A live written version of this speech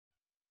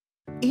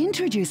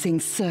Introducing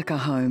Circa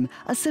Home,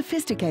 a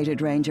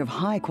sophisticated range of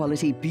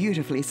high-quality,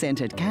 beautifully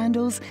scented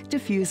candles,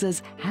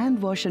 diffusers,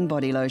 hand wash and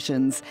body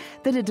lotions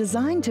that are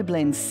designed to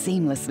blend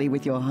seamlessly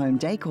with your home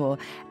decor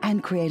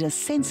and create a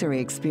sensory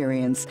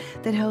experience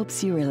that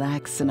helps you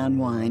relax and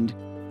unwind.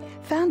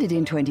 Founded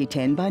in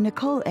 2010 by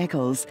Nicole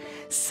Eccles,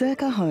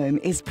 Circa Home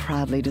is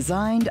proudly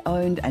designed,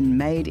 owned and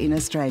made in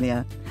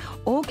Australia.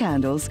 All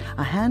candles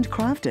are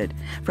handcrafted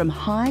from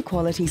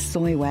high-quality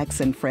soy wax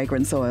and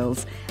fragrance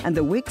oils, and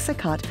the wicks are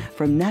cut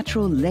from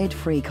natural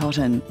lead-free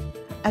cotton.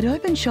 At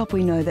Openshop,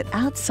 we know that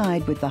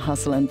outside with the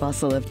hustle and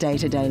bustle of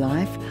day-to-day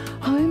life,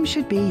 home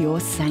should be your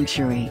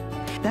sanctuary.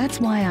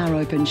 That's why our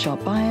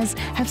Openshop buyers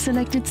have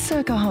selected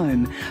Circa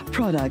Home,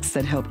 products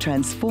that help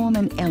transform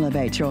and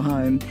elevate your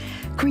home,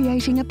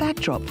 creating a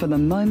backdrop for the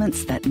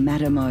moments that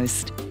matter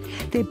most.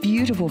 Their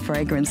beautiful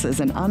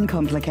fragrances and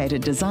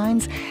uncomplicated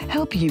designs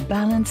help you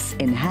balance,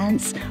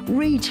 enhance,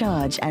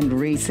 recharge and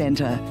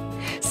recenter.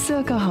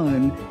 Circa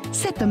Home.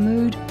 Set the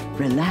mood,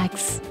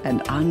 relax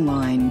and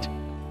unwind.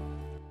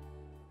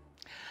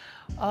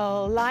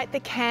 Oh, light the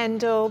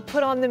candle,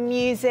 put on the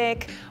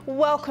music,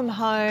 welcome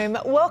home,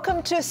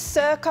 welcome to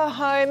Circa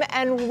Home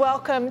and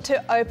welcome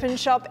to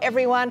Openshop,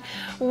 everyone.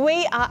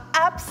 We are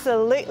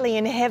absolutely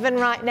in heaven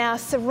right now,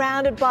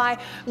 surrounded by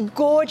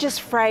gorgeous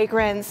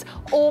fragrance,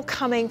 all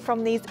coming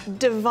from these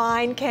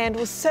divine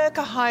candles.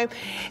 Circa Home,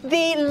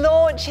 the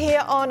launch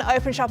here on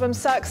Openshop. I'm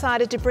so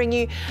excited to bring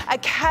you a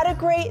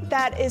category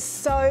that is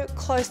so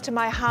close to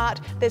my heart.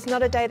 There's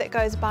not a day that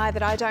goes by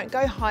that I don't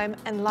go home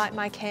and light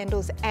my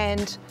candles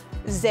and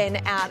zen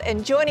out.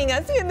 And joining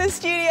us in the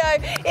studio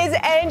is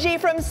Angie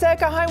from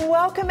Circa Home.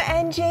 Welcome,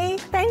 Angie.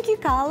 Thank you,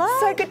 Carla.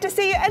 So good to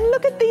see you. And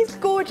look at these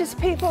gorgeous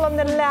people on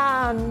the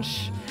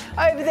lounge.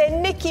 Over there,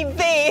 Nikki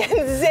V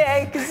and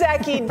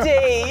Zachy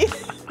D.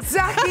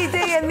 Zachy D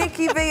and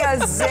Nikki V are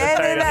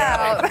zenning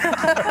out.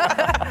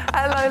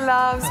 Hello,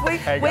 loves.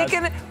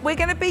 We're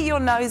gonna be your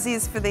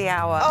nosies for the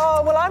hour.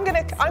 Oh well, I'm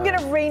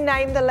gonna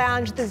rename the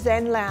lounge the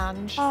Zen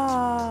Lounge.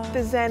 Oh.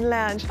 The Zen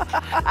Lounge.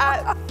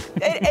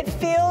 It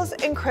feels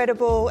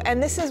incredible,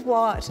 and this is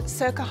what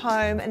Circa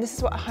Home and this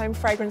is what home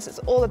fragrance is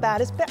all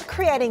about. It's about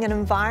creating an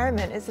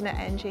environment, isn't it,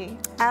 Angie?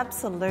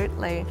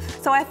 Absolutely.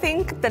 So I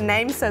think the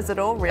name says it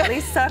all, really.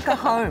 Circa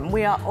Home.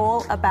 We are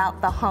all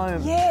about the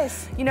home.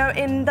 Yes. You know,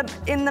 in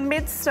the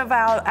midst of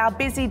our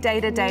busy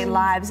day-to-day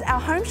lives, our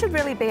home should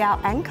really be our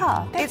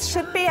anchor. It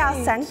should be our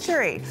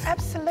sanctuary.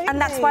 Absolutely. And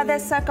that's why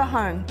there's Circa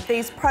Home.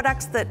 These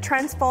products that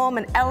transform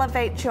and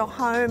elevate your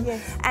home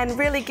and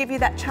really give you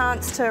that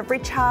chance to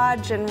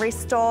recharge and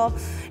restore.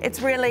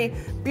 It's really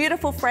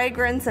beautiful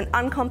fragrance and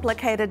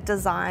uncomplicated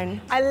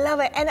design. I love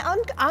it. And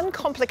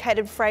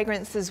uncomplicated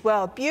fragrance as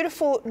well.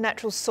 Beautiful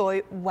natural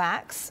soy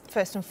wax,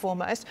 first and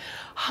foremost.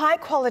 High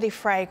quality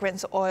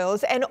fragrance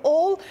oils and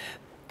all.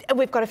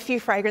 We've got a few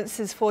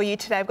fragrances for you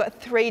today. I've got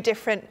 3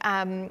 different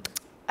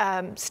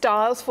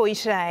styles for you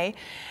today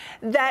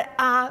that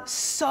are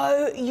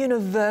so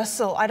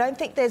universal. I don't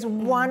think there's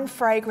one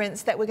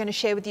fragrance that we're going to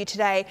share with you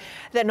today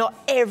that not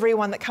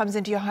everyone that comes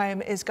into your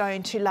home is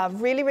going to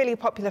love. Really, really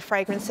popular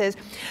fragrances.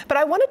 But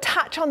I want to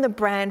touch on the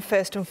brand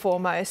first and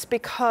foremost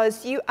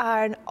because you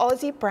are an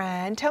Aussie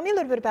brand. Tell me a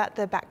little bit about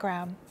the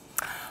background.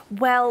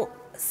 Well,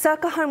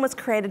 Circa Home was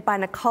created by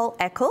Nicole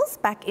Eccles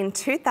back in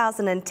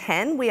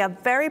 2010. We are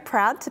very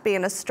proud to be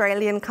an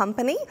Australian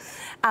company.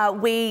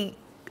 We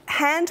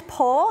hand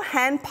pour,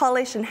 hand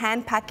polish and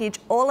hand package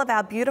all of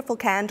our beautiful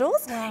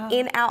candles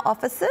in our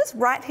offices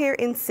right here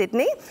in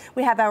Sydney.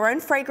 We have our own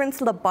fragrance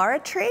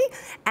laboratory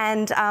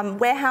and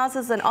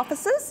warehouses and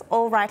offices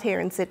all right here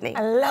in Sydney.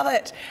 I love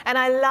it. And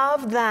I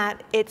love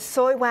that it's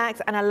soy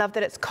wax and I love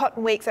that it's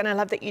cotton wicks and I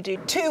love that you do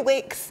 2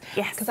 wicks.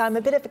 Yes. Because I'm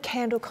a bit of a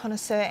candle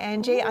connoisseur,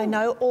 Angie. Ooh. I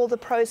know all the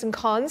pros and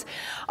cons.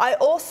 I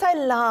also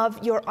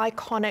love your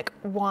iconic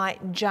white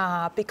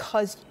jar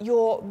because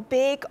you're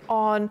big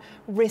on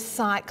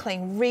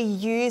recycling,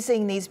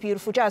 reusing these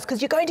beautiful jars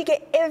because you're going to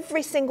get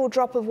every single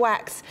drop of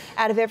wax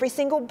out of every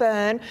single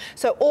burn,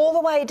 so all the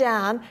way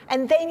down,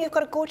 and then you've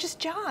got a gorgeous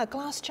jar, a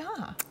glass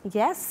jar.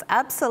 Yes,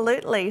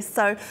 absolutely.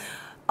 So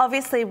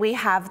obviously we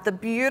have the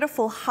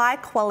beautiful high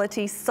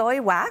quality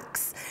soy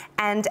wax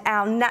and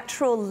our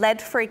natural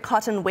lead-free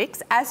cotton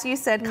wicks. As you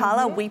said,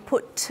 Carla, we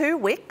put 2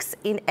 wicks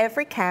in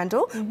every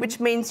candle,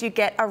 which means you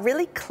get a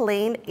really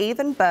clean,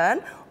 even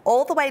burn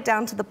all the way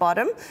down to the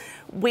bottom.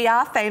 We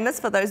are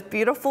famous for those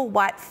beautiful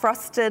white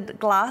frosted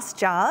glass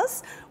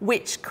jars,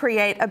 which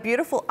create a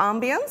beautiful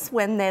ambience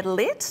when they're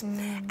lit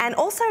and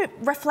also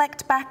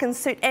reflect back and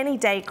suit any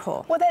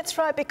decor. Well, that's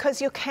right,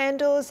 because your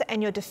candles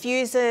and your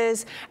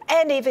diffusers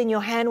and even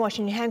your hand wash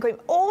and your hand cream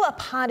all are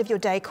part of your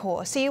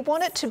decor. So you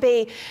want it to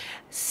be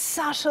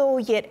subtle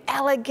yet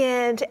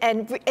elegant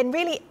and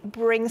really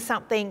bring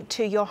something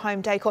to your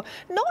home decor,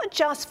 not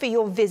just for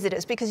your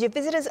visitors, because your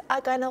visitors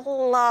are going to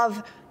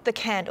love the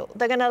candle.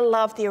 They're going to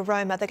love the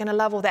aroma. They're going to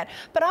love all that.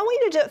 But I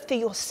want you to do it for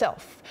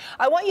yourself.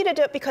 I want you to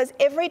do it because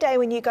every day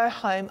when you go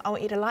home, I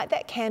want you to light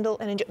that candle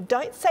and enjoy.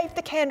 Don't save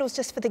the candles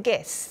just for the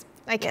guests.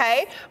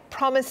 okay? Yes.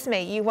 Promise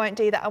me you won't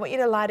do that. I want you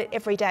to light it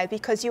every day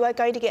because you are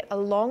going to get a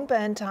long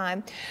burn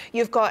time.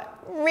 You've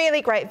got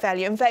really great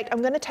value. In fact,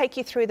 I'm going to take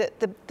you through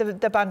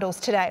the bundles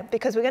today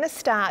because we're going to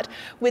start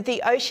with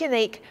the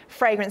Oceanique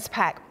fragrance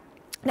pack.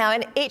 Now,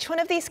 in each one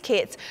of these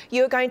kits,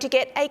 you're going to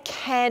get a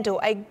candle,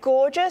 a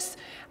gorgeous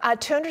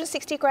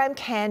 260 gram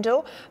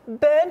candle,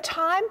 burn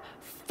time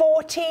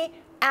 40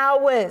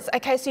 hours.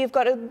 Okay, so you've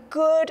got a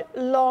good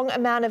long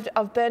amount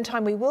of burn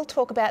time. We will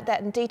talk about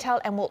that in detail,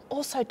 and we'll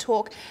also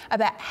talk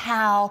about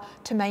how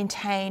to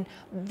maintain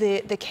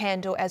the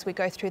candle as we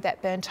go through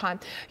that burn time.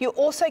 You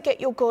also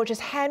get your gorgeous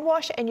hand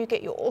wash, and you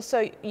get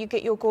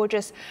your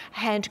gorgeous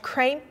hand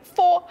cream,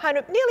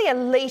 400, nearly a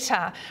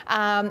litre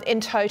in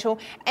total,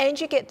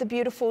 and you get the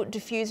beautiful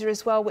diffuser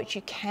as well, which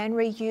you can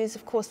reuse,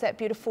 of course, that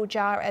beautiful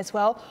jar as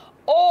well.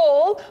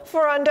 All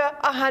for under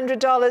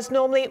 $100,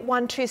 normally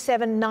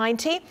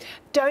 $127.90.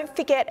 Don't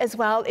forget as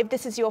well, if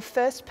this is your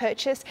first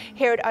purchase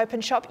here at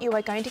Openshop, you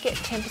are going to get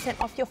 10%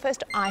 off your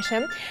first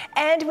item,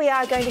 and we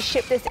are going to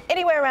ship this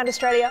anywhere around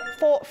Australia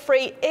for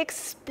free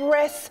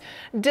express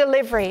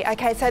delivery.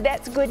 Okay, so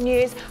that's good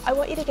news. I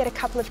want you to get a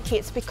couple of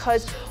kits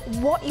because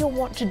what you'll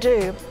want to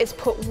do is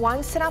put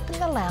one set up in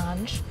the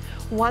lounge,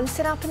 one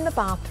set up in the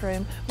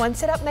bathroom, one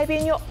set up maybe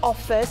in your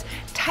office.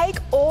 Take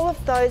all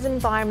of those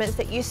environments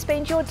that you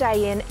spend your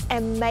day in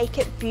and make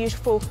it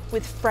beautiful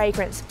with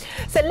fragrance.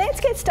 So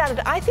let's get started.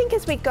 I think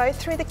as we go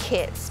through the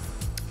kits,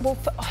 we'll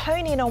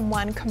hone in on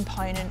one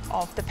component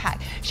of the pack.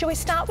 Shall we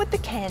start with the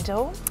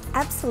candle?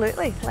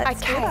 Absolutely.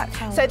 Let's do that,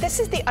 Carla. So this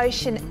is the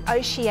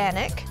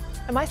Oceanique.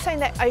 Am I saying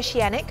that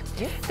Oceanique?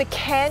 Yes. The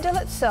candle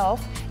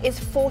itself is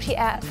 40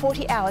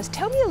 hours.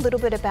 Tell me a little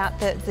bit about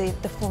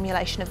the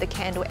formulation of the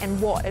candle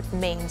and what it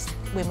means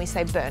when we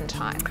say burn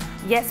time.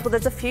 Yes, well,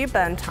 there's a few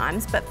burn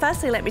times, but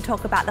firstly, let me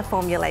talk about the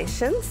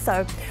formulation.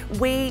 So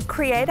we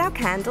create our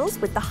candles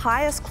with the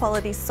highest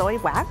quality soy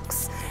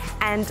wax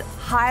and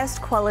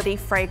highest quality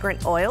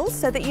fragrant oils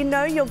so that you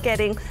know you're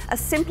getting a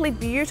simply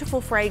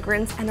beautiful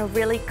fragrance and a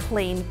really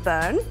clean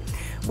burn.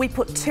 We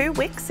put 2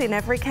 wicks in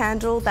every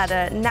candle that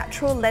are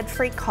natural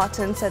lead-free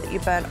cotton so that you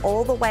burn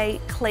all the way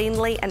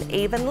cleanly and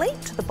evenly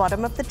to the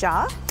bottom of the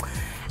jar.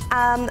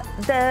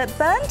 The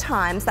burn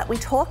times that we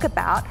talk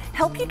about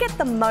help you get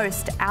the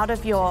most out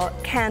of your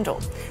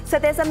candle. So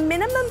there's a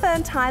minimum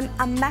burn time,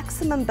 a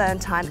maximum burn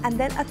time, and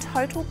then a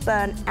total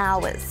burn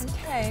hours.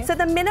 Okay. So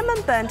the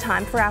minimum burn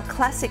time for our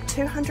classic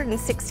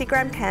 260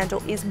 gram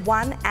candle is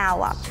 1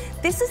 hour.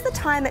 This is the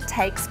time it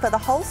takes for the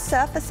whole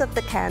surface of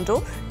the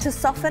candle to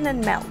soften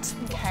and melt.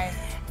 Okay.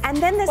 And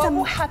then there's What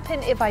will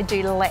happen if I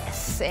do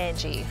less,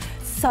 Angie?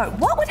 So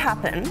what would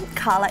happen,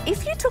 Carla,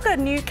 if you took a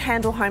new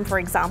candle home, for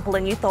example,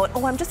 and you thought,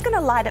 oh, I'm just going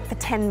to light it for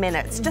 10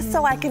 minutes just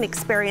so I can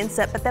experience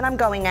it, but then I'm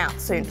going out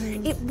soon.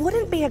 It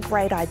wouldn't be a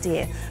great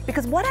idea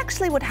because what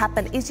actually would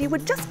happen is you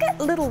would just get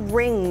little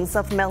rings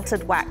of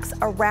melted wax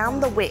around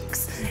the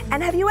wicks.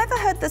 And have you ever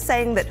heard the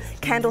saying that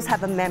candles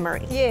have a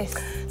memory? Yes.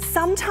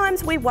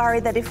 Sometimes we worry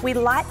that if we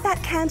light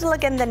that candle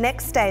again the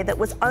next day that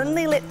was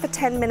only lit for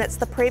 10 minutes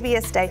the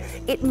previous day,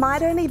 it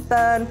might only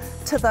burn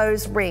to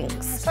those rings.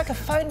 It's like a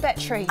phone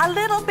battery. A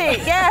little bit,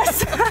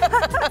 yes.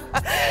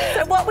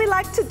 So what we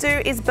like to do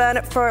is burn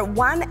it for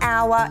 1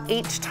 hour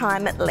each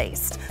time at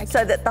least,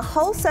 so that the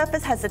whole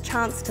surface has a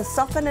chance to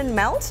soften and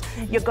melt.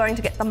 You're going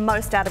to get the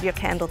most out of your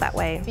candle that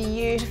way.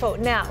 Beautiful.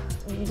 Now,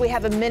 we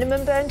have a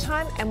minimum burn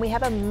time and we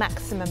have a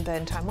maximum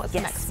burn time. What's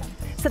the maximum?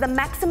 So the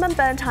maximum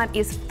burn time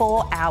is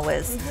 4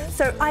 hours.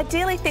 So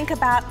ideally think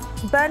about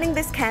burning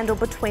this candle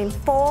between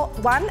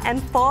 1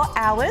 and 4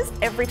 hours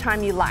every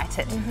time you light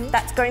it.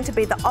 That's going to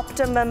be the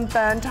optimum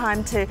burn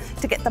time to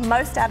get the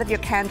most out of your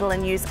candle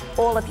and use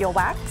all of your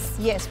wax.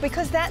 Yes,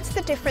 because that's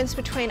the difference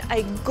between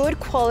a good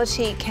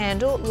quality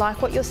candle,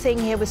 like what you're seeing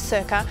here with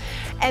Circa,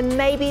 and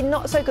maybe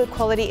not so good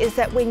quality is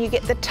that when you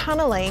get the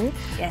tunneling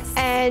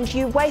and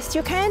you waste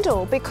your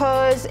candle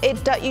because it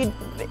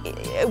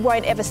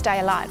won't ever stay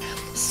alight.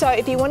 So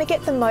if you want to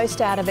get the most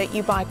out of it,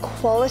 you buy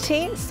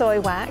quality soy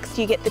wax.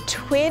 You get the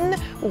twin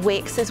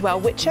wicks as well,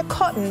 which are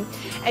cotton,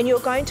 and you're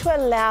going to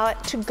allow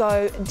it to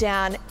go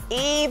down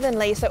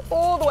evenly, so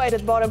all the way to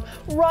the bottom,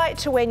 right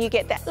to when you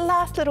get that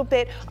last little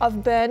bit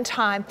of burn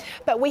time.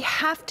 But we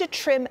have to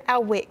trim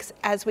our wicks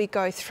as we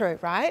go through,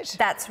 right?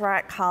 That's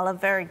right, Carla,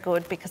 very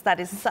good, because that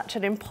is such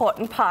an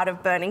important part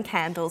of burning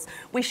candles.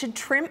 We should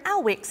trim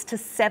our wicks to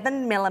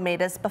 7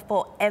 millimeters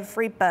before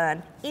every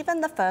burn, even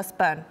the first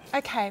burn.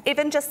 Okay.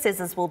 Even just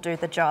scissors will do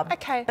the job.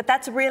 Okay. But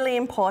that's really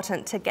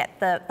important to get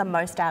the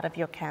most out of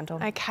your candle.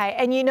 Okay,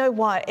 and you know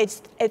what?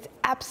 It's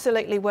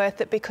absolutely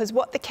worth it because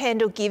what the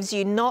candle gives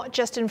you, not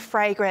just in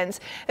fragrance,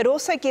 it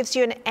also gives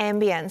you an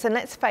ambience. And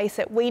let's face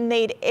it, we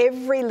need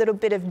every little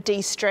bit of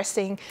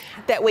de-stressing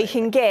that we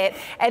can get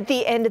at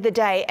the end of the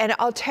day. And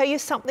I'll tell you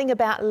something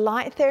about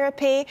light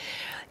therapy.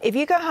 If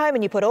you go home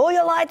and you put all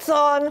your lights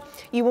on,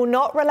 you will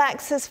not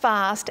relax as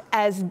fast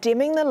as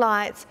dimming the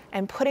lights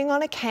and putting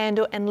on a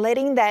candle and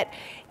letting that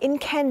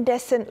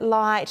incandescent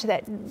light,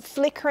 that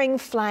flickering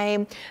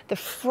flame, the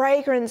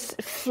fragrance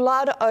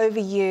flood over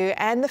you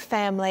and the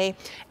family.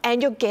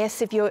 and your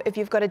guests, if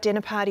you've got a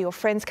dinner party or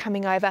friends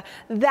coming over,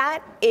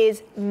 that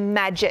is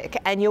magic,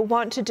 and you'll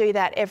want to do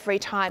that every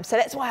time. So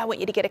that's why I want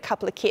you to get a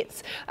couple of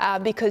kits,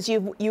 because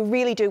you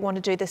really do want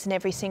to do this in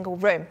every single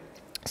room.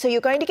 So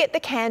you're going to get the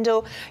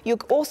candle, you're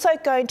also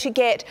going to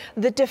get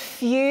the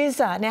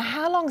diffuser. Now,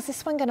 how long is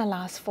this one going to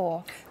last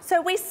for?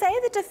 So we say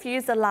the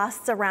diffuser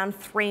lasts around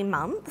 3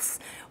 months.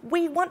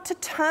 We want to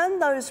turn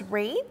those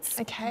reeds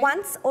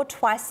once or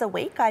twice a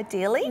week,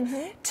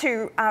 ideally,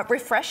 to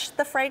refresh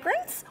the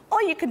fragrance.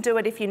 Or you can do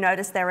it if you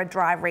notice there are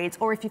dry reeds,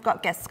 or if you've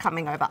got guests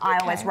coming over. I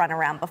always run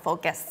around before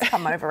guests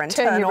come over and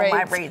turn all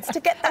my reeds to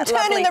get that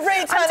turning the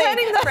reeds, honey. I'm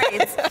turning the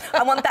reeds.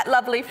 I want that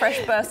lovely fresh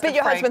burst But of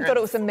your fragrance. husband thought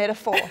it was a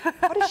metaphor.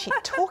 What is she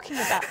talking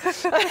about?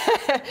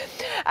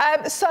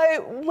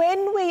 So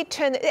when we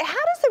turn, how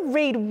does the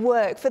reed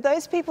work? For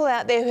those people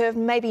out there who have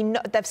maybe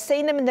not, they've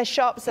seen them in the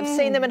shops, they've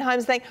seen them in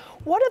homes, think,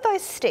 what are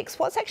those sticks?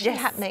 What's actually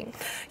happening?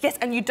 Yes,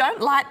 and you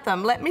don't light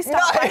them. Let me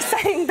start by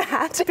saying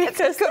that,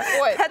 because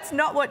that's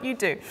not what you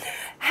do.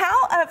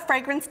 How a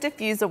fragrance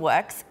diffuser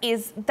works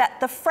is that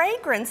the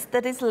fragrance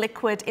that is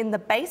liquid in the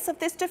base of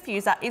this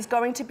diffuser is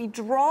going to be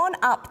drawn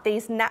up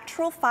these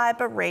natural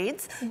fibre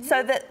reeds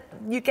so that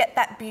you get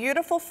that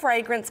beautiful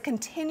fragrance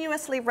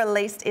continuously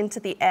released into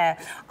the air.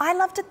 I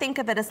love to think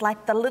of it as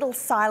like the little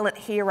silent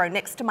hero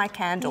next to my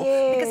candle,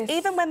 because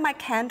even when my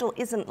candle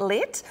isn't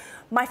lit,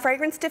 my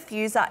fragrance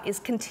diffuser is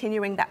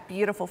continuing that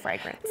beautiful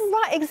fragrance.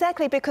 Right,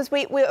 exactly, because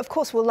we of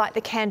course will light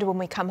the candle when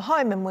we come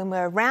home and when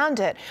we're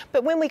around it,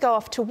 but when we go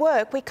off to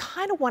work, we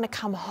kind of want to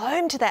come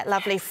home to that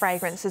lovely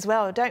fragrance as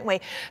well, don't we?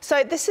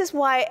 So this is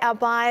why our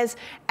buyers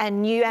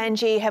and you,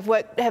 Angie, have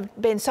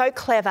been so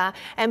clever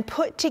and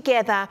put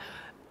together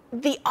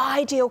the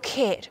ideal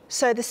kit.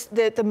 So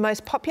the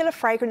most popular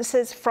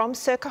fragrances from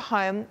Circa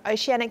Home,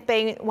 Oceanic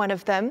being one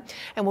of them,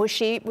 and we'll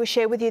share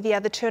with you the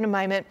other two in a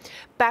moment.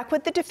 Back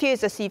with the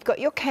diffuser, so you've got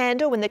your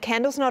candle. When the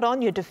candle's not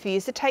on, your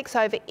diffuser takes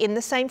over in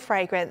the same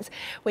fragrance.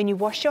 When you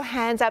wash your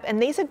hands up,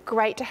 and these are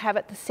great to have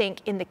at the sink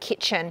in the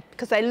kitchen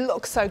because they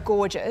look so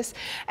gorgeous.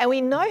 And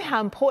we know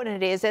how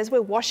important it is as we're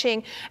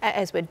washing,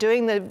 as we're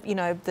doing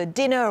the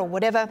dinner or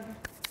whatever,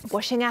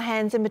 washing our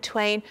hands in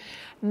between,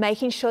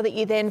 making sure that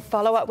you then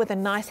follow up with a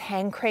nice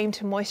hand cream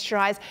to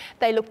moisturise.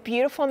 They look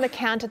beautiful on the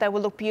counter. They will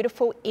look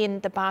beautiful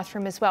in the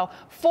bathroom as well.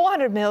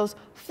 400 mils,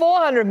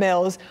 400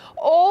 mils,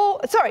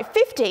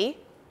 50.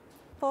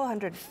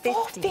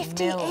 450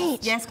 mils.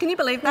 each. Yes, can you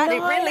believe that?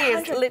 It really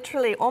is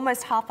literally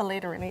almost half a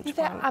litre in each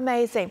one.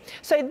 Amazing.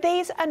 So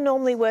these are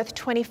normally worth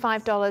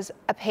 $25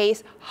 a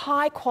piece.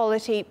 High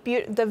quality,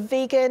 the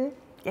vegan,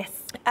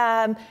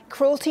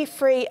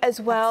 cruelty-free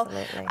as well.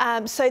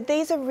 Absolutely. So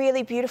these are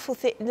really beautiful.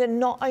 They're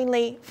not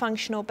only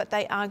functional, but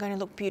they are going to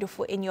look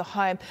beautiful in your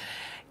home.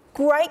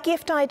 Great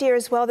gift idea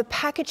as well. The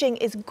packaging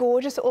is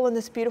gorgeous, all in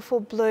this beautiful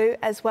blue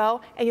as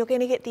well. And you're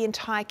going to get the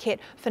entire kit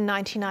for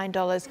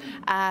 $99.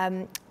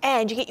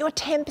 And you get your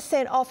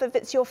 10% off if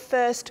it's your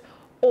first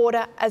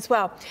order as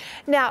well.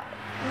 Now,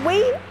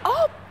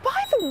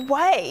 by the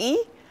way,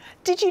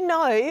 did you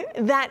know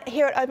that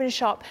here at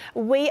Openshop,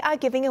 we are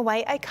giving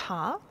away a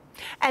car?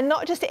 And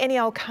not just any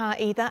old car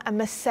either, a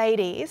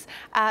Mercedes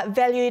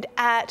valued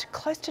at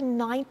close to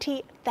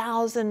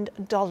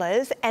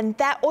 $90,000. And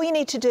that all you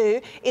need to do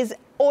is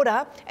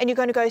order, and you're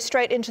going to go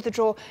straight into the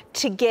draw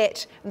to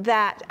get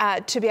that,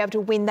 to be able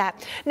to win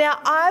that. Now,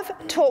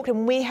 I've talked,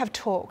 and we have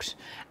talked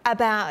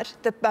about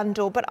the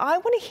bundle, but I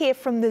want to hear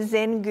from the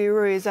Zen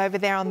gurus over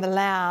there on the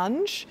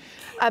lounge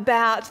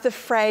about the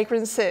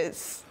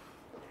fragrances.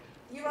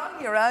 You're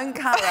on your own,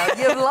 Cara.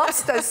 You've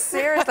lost us,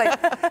 seriously.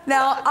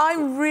 Now,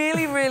 I'm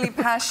really, really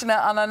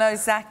passionate, and I know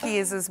Zachy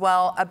is as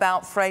well,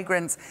 about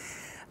fragrance.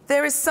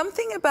 There is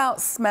something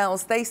about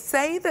smells. They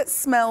say that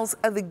smells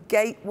are the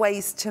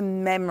gateways to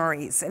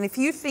memories. And if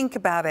you think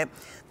about it,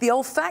 the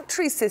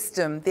olfactory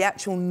system, the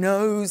actual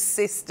nose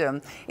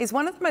system, is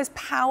one of the most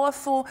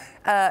powerful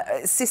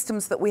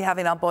systems that we have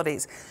in our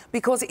bodies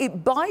because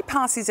it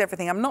bypasses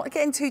everything. I'm not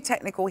getting too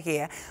technical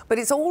here, but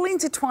it's all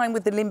intertwined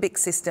with the limbic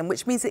system,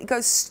 which means that it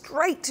goes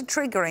straight to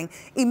triggering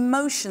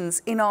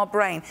emotions in our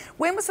brain.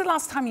 When was the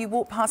last time you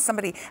walked past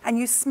somebody and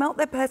you smelt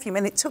their perfume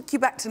and it took you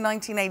back to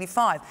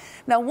 1985?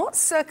 Now, what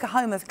Circa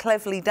Home have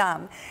cleverly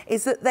done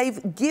is that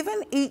they've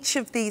given each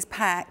of these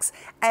packs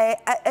a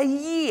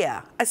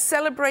year, a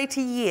celebrate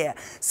a year.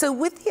 So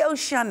with the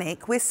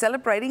Oceanic, we're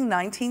celebrating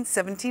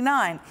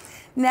 1979.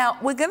 Now,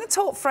 we're going to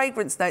talk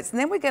fragrance notes, and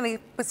then we're going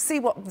to see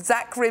what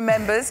Zach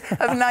remembers of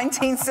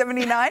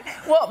 1979,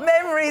 what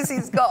memories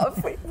he's got.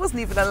 He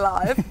wasn't even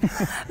alive.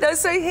 No,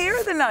 so here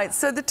are the notes.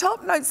 So the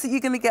top notes that you're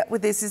going to get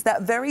with this is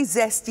that very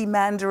zesty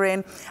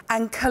mandarin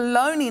and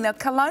cologne. Now,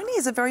 cologne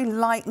is a very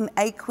light and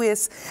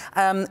aqueous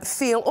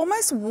feel,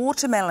 almost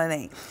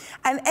watermelon-y.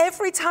 And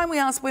every time we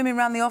ask women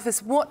around the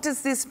office, what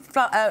does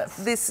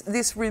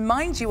this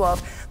remind you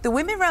of? The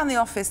women around the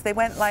office, they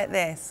went like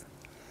this.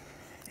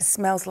 It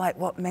smells like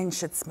what men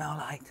should smell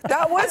like.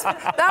 That was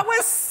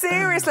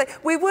seriously.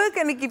 We were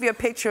going to give you a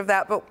picture of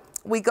that, but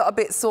we got a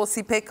bit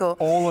saucy pickle.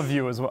 All of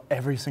you as well,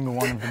 every single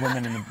one of the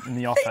women in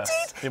the office.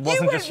 did. It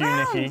wasn't You just you,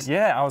 went round. Nikki.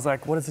 Yeah, I was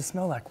like, what does this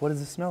smell like? What does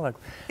this smell like?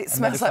 It And they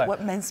smells just like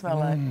what men smell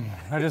like.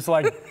 I just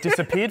like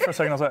disappeared for a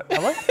second. I was like,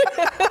 hello?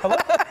 Hello?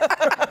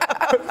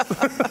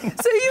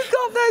 So you've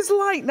got those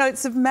light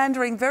notes of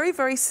mandarin, very,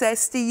 very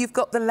zesty. You've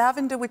got the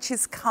lavender, which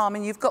is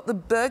calming. You've got the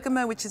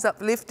bergamot, which is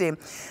uplifting.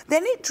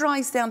 Then it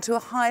dries down to a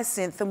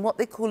hyacinth and what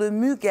they call a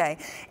muguet.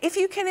 If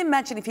you can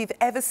imagine, if you've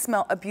ever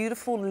smelt a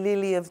beautiful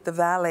lily of the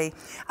valley.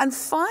 And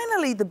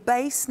finally, the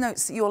base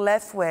notes that you're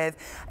left with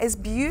is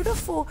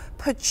beautiful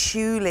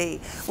patchouli,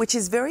 which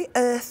is very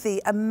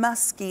earthy and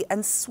musky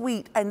and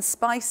sweet and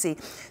spicy.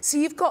 So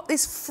you've got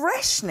this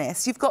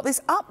freshness, you've got this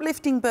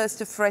uplifting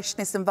burst of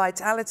freshness and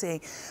vitality.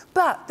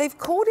 But they've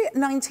called it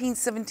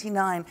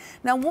 1979.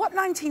 Now, what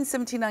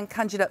 1979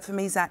 conjured up for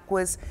me, Zach,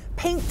 was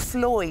Pink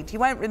Floyd. You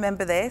won't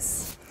remember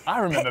this. I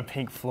remember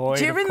Pink Floyd,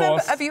 Do you of remember?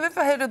 course. Have you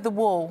ever heard of The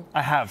Wall?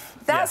 I have.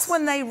 That's yes.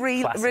 when they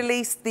Classic.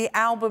 released the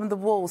album The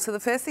Wall. So the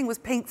first thing was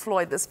Pink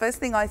Floyd. That's the first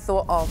thing I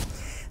thought of.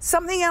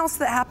 Something else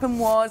that happened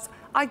was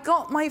I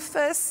got my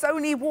first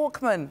Sony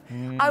Walkman.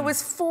 I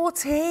was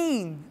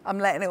 14. I'm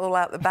letting it all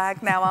out the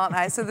bag now, aren't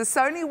I? So the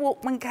Sony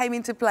Walkman came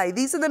into play.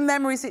 These are the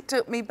memories it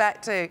took me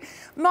back to.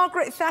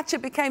 Margaret Thatcher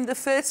became the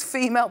first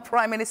female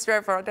Prime Minister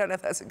ever. I don't know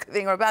if that's a good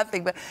thing or a bad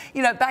thing, but,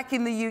 you know, back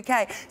in the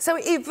UK. So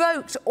it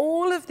evoked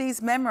all of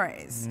these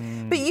memories.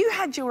 But you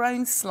had your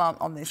own slant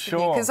on this, didn't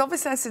you? Sure. Because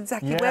obviously I said,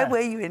 Zachy, Yeah. where were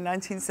you in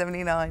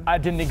 1979? I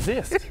didn't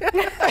exist.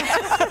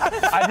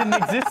 I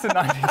didn't exist in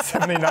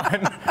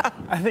 1979.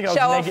 I think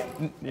I was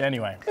negative.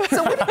 Anyway.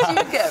 So what did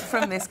you get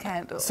from this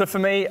candle? So for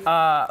me,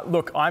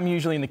 look, I'm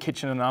usually in the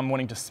kitchen and I'm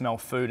wanting to smell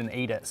food and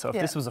eat it. So if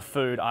this was a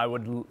food, I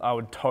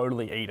would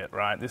totally eat it,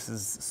 right? This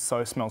is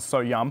smells so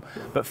yum.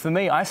 But for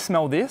me, I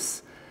smell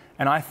this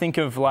and I think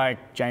of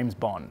like James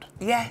Bond.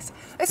 Yes,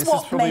 it's This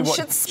what is probably men what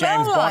should smell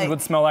James like. Bond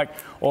would smell like,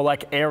 or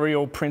like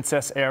Ariel,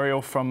 Princess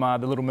Ariel from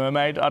The Little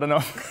Mermaid. I don't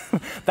know.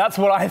 That's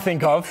what I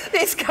think of.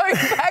 It's going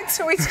back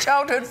to his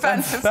childhood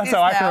fantasies. That's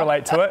how I can now.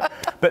 relate to it.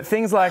 But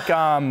things like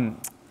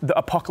the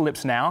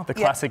Apocalypse Now, the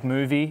classic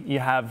movie you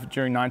have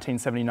during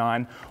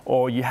 1979,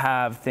 or you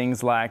have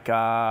things like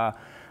My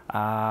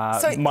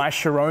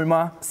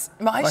Sharona.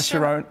 My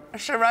Sharona.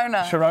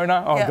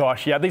 Sharona. Oh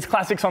gosh, yeah. These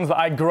classic songs that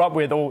I grew up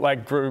with, or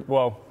like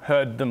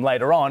heard them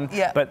later on.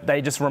 Yeah. But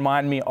they just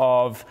remind me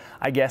of,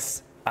 I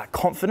guess,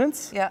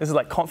 confidence. Yeah. This is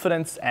like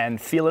confidence and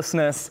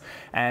fearlessness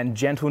and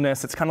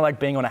gentleness. It's kind of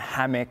like being on a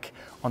hammock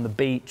on the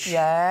beach,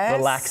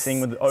 relaxing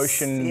with the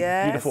ocean,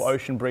 beautiful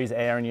ocean breeze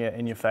air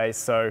in your face.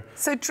 So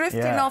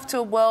drifting off to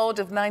a world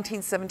of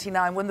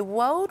 1979 when the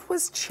world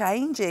was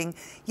changing,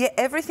 yet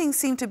everything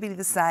seemed to be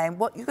the same.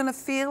 What you're going to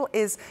feel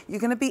is you're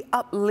going to be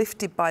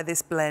uplifted by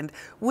this blend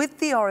with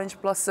the orange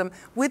blossom,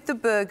 with the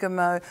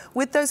bergamot,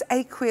 with those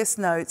aqueous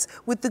notes,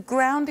 with the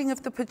grounding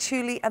of the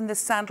patchouli and the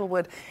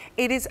sandalwood.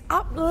 It is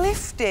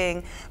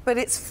uplifting, but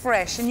it's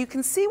fresh, and you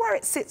can see where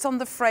it sits on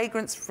the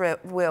fragrance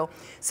wheel.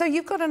 So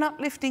you've got an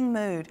uplifting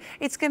mood.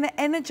 It's going to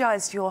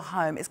energize your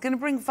home. It's going to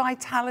bring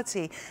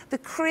vitality, the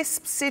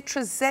crisp,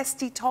 citrus,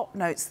 zesty top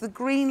notes, the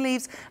green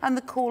leaves and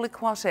the cool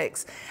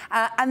aquatics.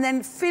 And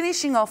then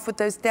finishing off with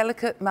those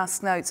delicate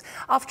musk notes.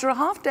 After a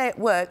half day at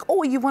work,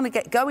 or you want to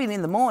get going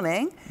in the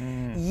morning,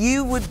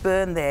 you would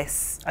burn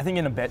this. I think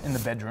in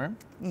the bedroom.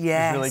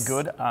 Yes. Is really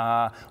good,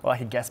 or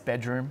like a guest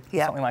bedroom,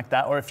 something like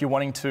that. Or if you're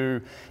wanting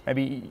to,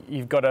 maybe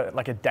you've got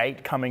a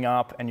date coming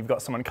up and you've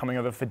got someone coming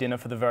over for dinner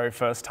for the very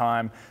first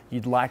time,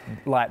 you'd light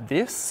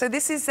this. So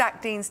this is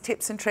Zach Dean's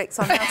tips and tricks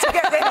on how to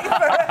get ready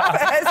for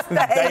a first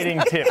date. Dating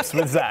tips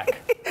with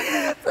Zach.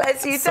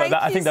 Bless you, So thank you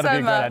I think that'd so be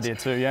a great much. idea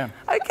too, yeah.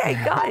 Okay,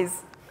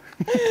 guys.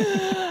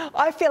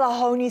 I feel a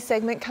whole new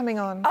segment coming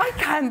on. I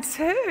can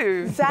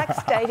too.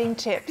 Zach's dating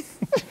tips.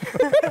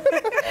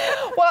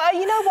 Well,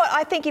 you know what?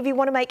 I think if you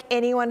want to make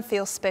anyone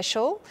feel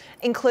special,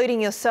 including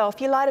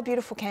yourself, you light a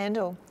beautiful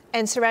candle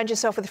and surround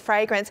yourself with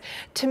fragrance.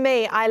 To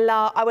me,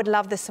 I would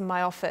love this in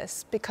my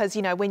office because,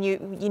 you know, when you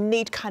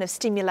need kind of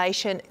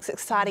stimulation, it's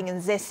exciting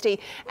and zesty,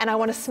 and I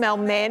want to smell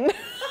men.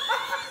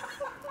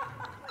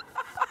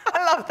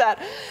 I love that.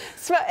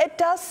 It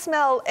does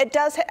smell,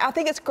 I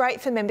think it's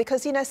great for men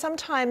because, you know,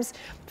 sometimes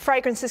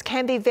fragrances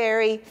can be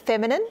very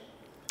feminine.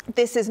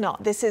 This is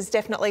not. This is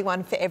definitely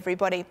one for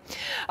everybody.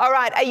 All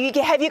right,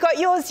 have you got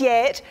yours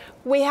yet?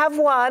 We have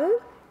one.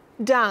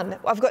 Done.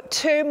 I've got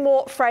 2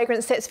 more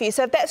fragrance sets for you.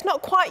 So if that's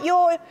not quite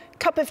your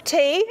cup of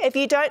tea, if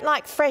you don't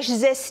like fresh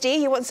zesty,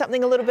 you want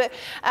something a little bit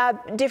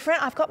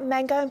different, I've got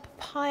mango and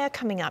papaya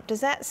coming up. Does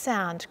that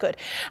sound good?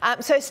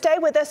 So stay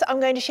with us. I'm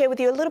going to share with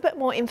you a little bit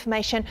more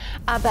information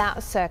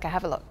about Circa.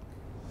 Have a look.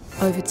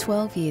 Over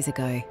 12 years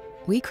ago,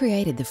 we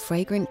created the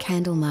fragrant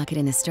candle market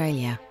in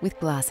Australia with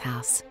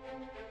Glasshouse.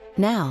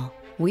 Now,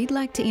 we'd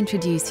like to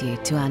introduce you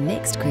to our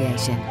next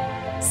creation,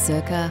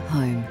 Circa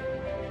Home.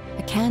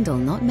 A candle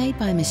not made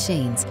by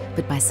machines,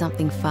 but by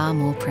something far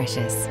more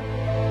precious.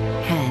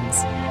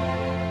 Hands.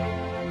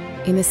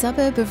 In the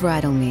suburb of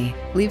Rydalmere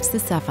lives the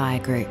Sapphire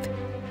Group.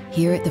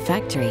 Here at the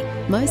factory,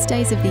 most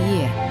days of the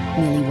year,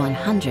 nearly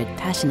 100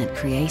 passionate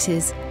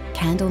creators,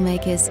 candle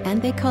makers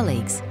and their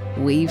colleagues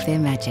weave their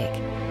magic.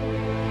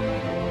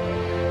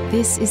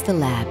 This is the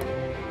lab.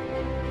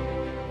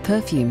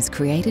 Perfumes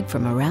created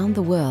from around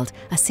the world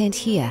are sent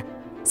here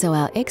so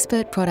our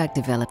expert product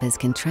developers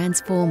can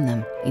transform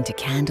them into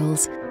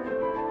candles,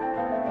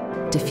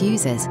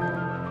 diffusers,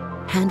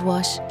 hand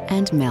wash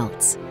and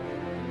melts.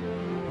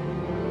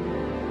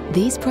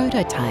 These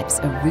prototypes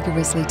are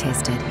rigorously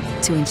tested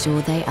to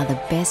ensure they are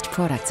the best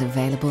products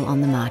available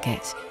on the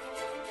market.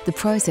 The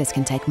process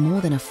can take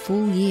more than a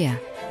full year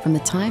from the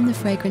time the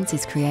fragrance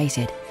is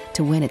created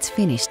to when it's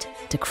finished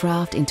to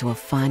craft into a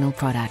final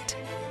product.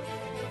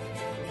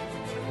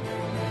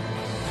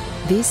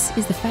 This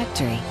is the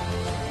factory,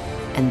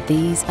 and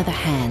these are the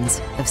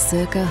hands of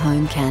Circa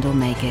home candle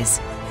makers.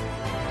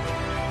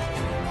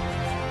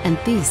 And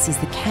this is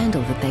the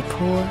candle that they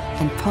pour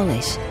and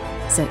polish,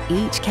 so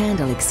each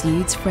candle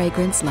exudes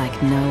fragrance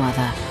like no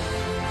other.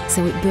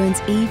 So it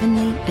burns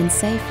evenly and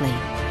safely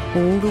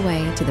all the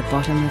way to the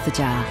bottom of the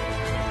jar.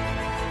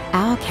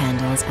 Our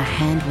candles are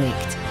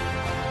hand-wicked,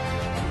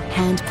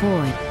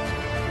 hand-poured,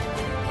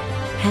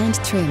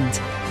 hand-trimmed,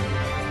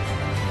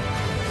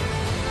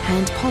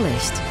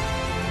 hand-polished,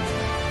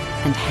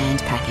 and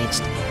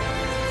hand-packaged.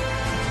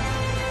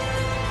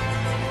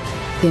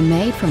 They're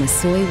made from a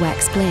soy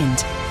wax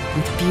blend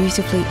with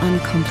beautifully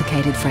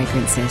uncomplicated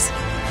fragrances.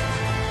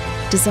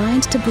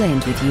 Designed to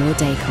blend with your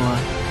decor,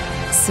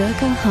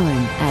 Circa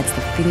Home adds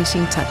the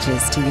finishing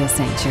touches to your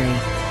sanctuary.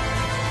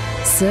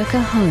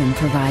 Circa Home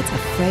provides a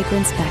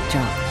fragrance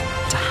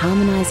backdrop to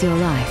harmonise your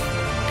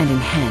life and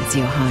enhance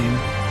your home.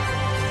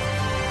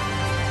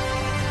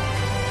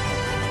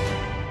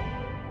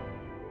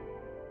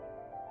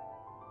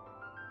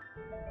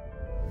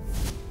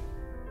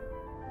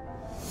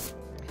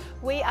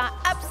 We are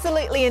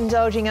absolutely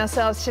indulging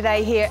ourselves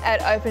today here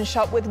at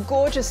Openshop with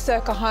gorgeous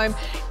Circa Home,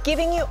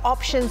 giving you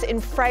options in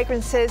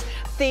fragrances,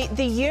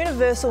 the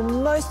universal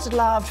most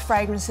loved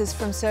fragrances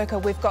from Circa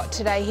we've got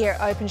today here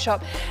at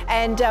Openshop.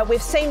 And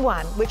we've seen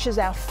one, which is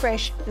our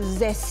fresh,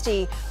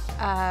 zesty,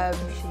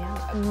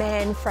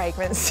 man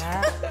fragrance.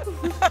 Yeah.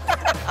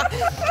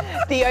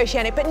 The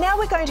Oceanic. But now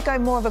we're going to go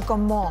more of a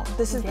gourmand.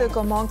 This is the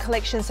gourmand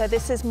collection, so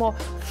this is more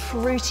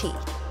fruity.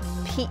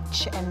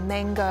 Peach and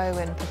mango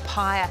and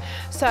papaya.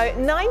 So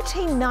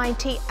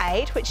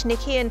 1998, which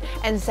Nikki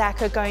and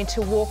Zach are going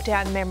to walk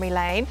down memory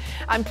lane.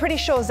 I'm pretty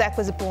sure Zach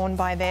was born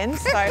by then.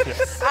 So,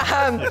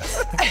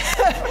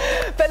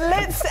 but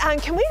let's,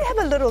 can we have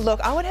a little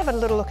look? I want to have a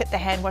little look at the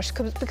hand wash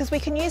because we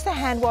can use the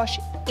hand wash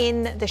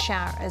in the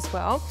shower as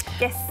well.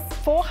 Yes.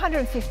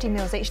 450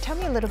 mils each. Tell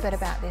me a little bit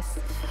about this.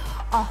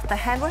 Oh, the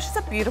hand wash is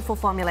a beautiful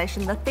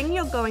formulation. The thing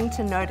you're going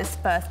to notice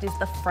first is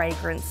the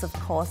fragrance, of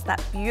course,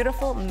 that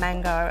beautiful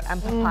mango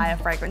and papaya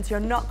fragrance.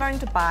 You're not going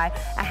to buy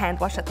a hand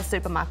wash at the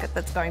supermarket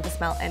that's going to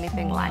smell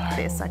anything like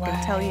this, I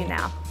can tell you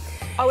now.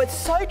 Oh, it's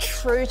so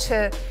true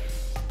to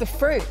the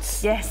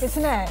fruits, yes,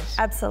 isn't it?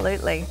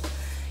 Absolutely.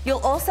 You'll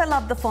also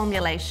love the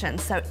formulation.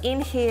 So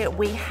in here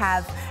we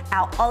have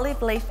our olive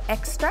leaf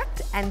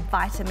extract and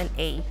vitamin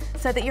E,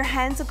 so that your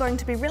hands are going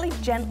to be really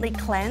gently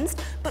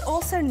cleansed, but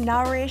also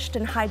nourished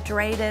and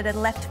hydrated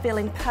and left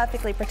feeling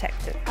perfectly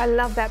protected. I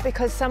love that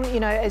because some,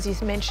 you know, as you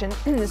mentioned,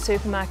 the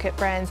supermarket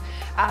brands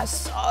are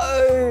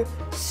so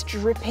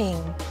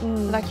stripping.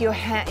 Like your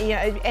hand, you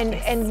know,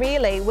 and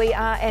really we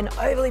are an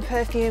overly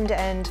perfumed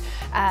and,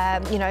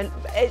 you know,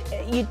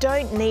 you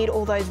don't need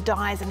all those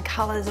dyes and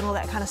colours and all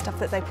that kind of stuff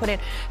that they put in.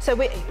 So,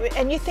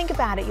 and you think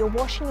about it, you're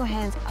washing your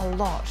hands a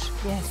lot.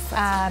 Yes.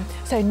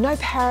 So no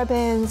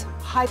parabens,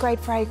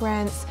 high-grade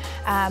fragrance,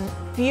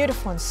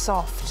 beautiful and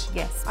soft.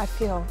 Yes. I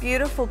feel.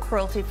 Beautiful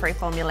cruelty-free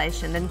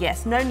formulation, and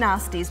yes, no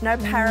nasties, no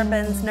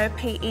parabens, no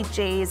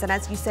PEGs, and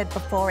as you said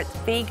before, it's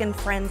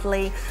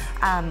vegan-friendly.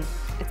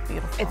 It's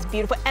beautiful. It's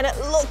beautiful, and it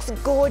looks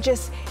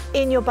gorgeous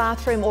in your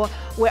bathroom, or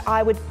where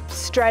I would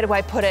straight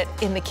away put it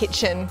in the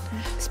kitchen.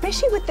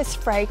 Especially with this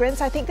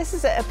fragrance, I think this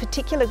is a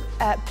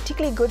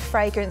particularly good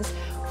fragrance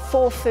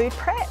for food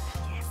prep.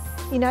 Yes.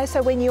 You know,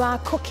 so when you are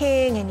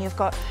cooking and you've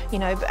got, you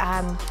know,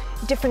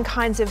 different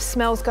kinds of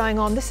smells going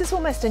on, this is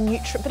almost a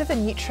bit of a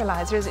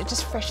neutralizer. It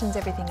just freshens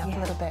everything up a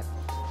little bit.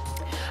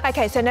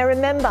 Okay, so now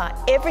remember,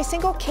 every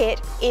single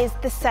kit is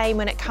the same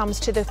when it comes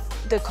to the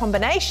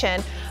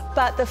combination,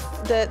 but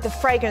the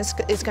fragrance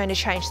is going to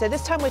change. So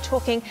this time we're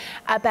talking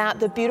about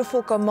the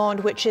beautiful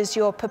gourmand, which is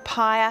your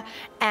papaya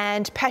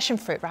and passion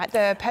fruit, right?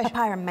 The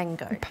papaya and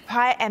mango.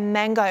 Papaya and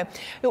mango.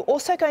 You're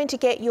also going to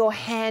get your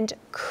hand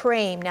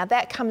cream. Now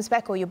that comes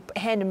back, or your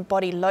hand and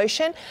body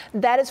lotion.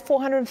 That is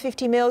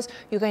 450 mils.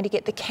 You're going to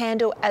get the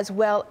candle as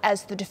well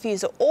as the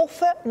diffuser, all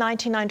for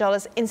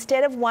 $99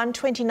 instead of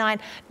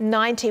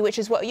 $129.90, which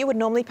is what you would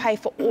normally pay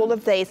for all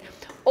of these.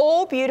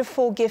 All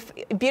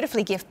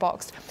beautifully gift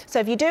boxed. So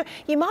if you do,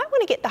 you might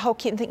want to get the whole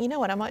kit and think, you know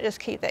what, I might just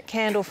keep that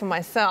candle for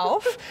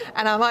myself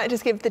and I might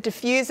just give the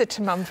diffuser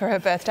to Mum for her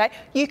birthday.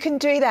 You can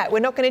do that. We're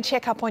not going to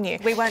check up on you.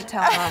 We won't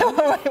tell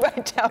Mum. We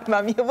won't tell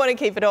Mum. You want to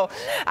keep it all.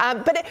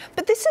 But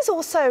this is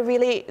also a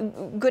really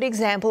good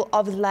example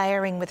of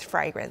layering with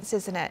fragrance,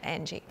 isn't it,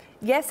 Angie?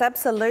 Yes,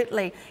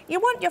 absolutely. You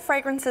want your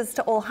fragrances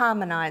to all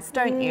harmonise,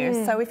 don't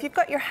you? So if you've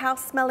got your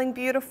house smelling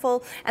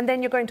beautiful and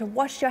then you're going to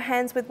wash your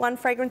hands with one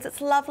fragrance, it's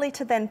lovely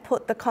to then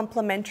put the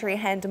complementary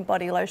hand and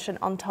body lotion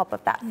on top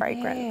of that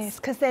fragrance. Yes,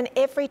 because then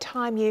every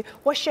time you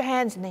wash your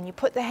hands and then you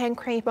put the hand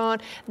cream on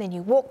and then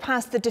you walk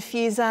past the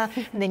diffuser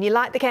and then you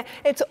light the candle,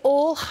 it's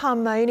all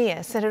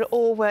harmonious and it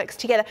all works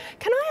together.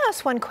 Can I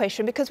ask one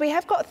question? Because we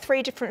have got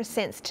 3 different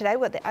scents today.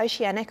 We've got the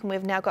oceanic and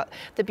we've now got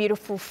the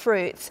beautiful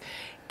fruits.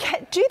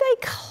 Do they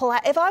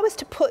if I was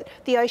to put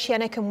the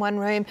oceanic in one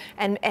room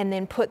and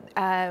then put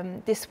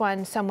this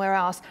one somewhere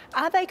else,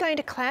 are they going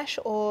to clash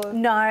or?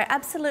 No,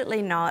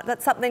 absolutely not.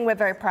 That's something we're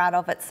very proud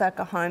of at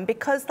Circa Home.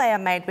 Because they are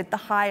made with the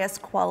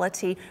highest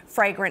quality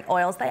fragrant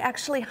oils, they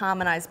actually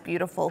harmonise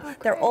beautiful. Oh,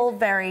 they're all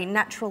very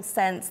natural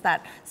scents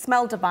that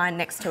smell divine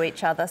next to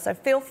each other. So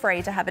feel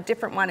free to have a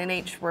different one in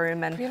each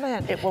room and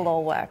Brilliant. It will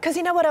all work. Because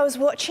you know what, I was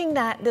watching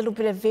that little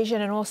bit of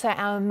vision, and also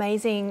our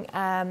amazing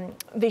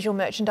visual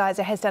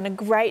merchandiser has done a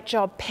great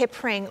job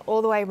peppering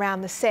all the way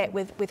around the set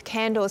with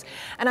candles,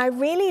 and I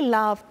really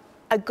love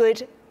a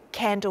good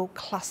candle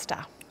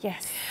cluster.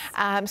 Yes.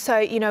 So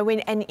you know,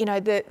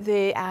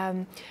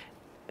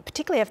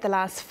 particularly over the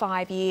last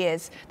 5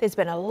 years, there's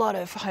been a lot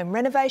of home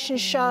renovation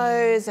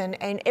shows,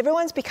 and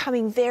everyone's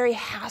becoming very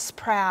house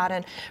proud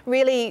and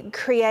really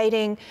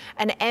creating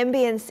an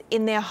ambience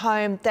in their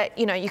home that,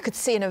 you know, you could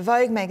see in a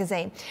Vogue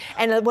magazine.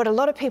 And what a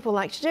lot of people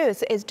like to do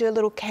is do a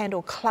little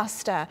candle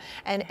cluster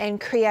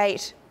and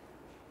create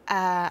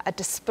a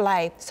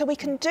display. So we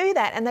can do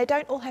that and they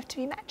don't all have to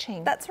be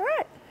matching. That's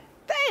right.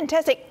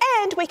 Fantastic.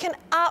 And we can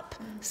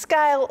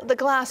upscale the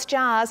glass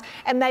jars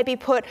and maybe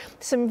put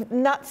some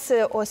nuts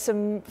or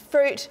some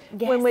fruit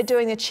when we're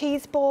doing the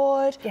cheese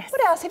board. Yes.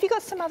 What else? Have you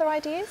got some other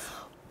ideas?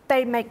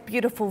 They make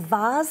beautiful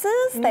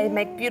vases. They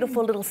make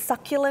beautiful little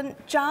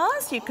succulent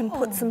jars. You can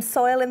put some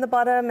soil in the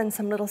bottom and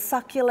some little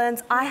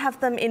succulents. I have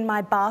them in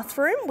my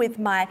bathroom with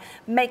my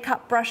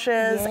makeup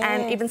brushes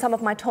and even some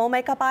of my tall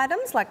makeup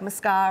items like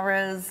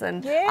mascaras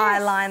and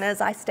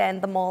eyeliners. I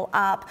stand them all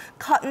up.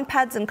 Cotton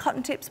pads and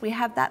cotton tips, we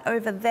have that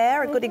over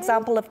there, a good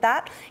example of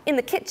that. In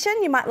the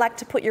kitchen, you might like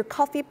to put your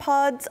coffee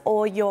pods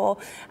or your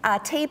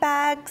tea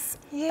bags.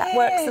 That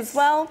works as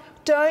well.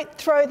 Don't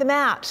throw them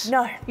out.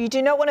 No. You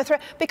do not want to throw,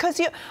 because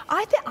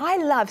I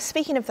love,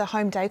 speaking of the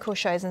home decor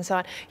shows and so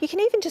on, you can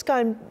even just go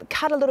and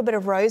cut a little bit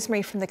of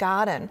rosemary from the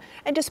garden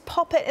and just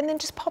pop it, and then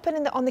just pop it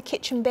on the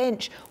kitchen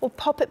bench or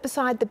pop it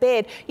beside the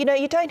bed. You know,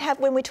 you don't have,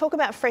 when we talk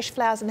about fresh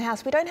flowers in the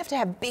house, we don't have to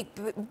have big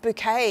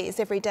bouquets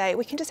every day.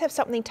 We can just have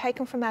something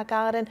taken from our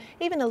garden,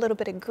 even a little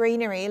bit of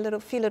greenery,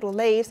 few little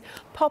leaves,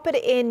 pop it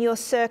in your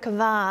Circa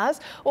vase,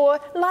 or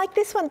like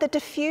this one, the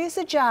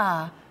diffuser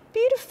jar.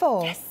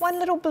 Beautiful. Yes. One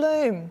little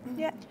bloom.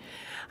 Yeah.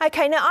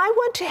 Okay, now I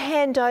want to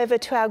hand over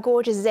to our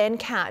gorgeous Zen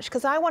couch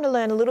because I want to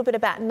learn a little bit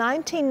about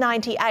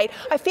 1998.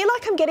 I feel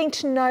like I'm getting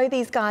to know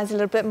these guys a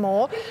little bit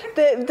more.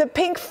 The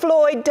Pink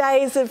Floyd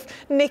days of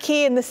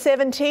Nikki in the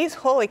 70s.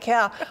 Holy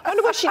cow. I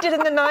wonder what she did in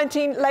the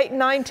late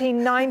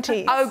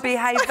 1990s. Oh,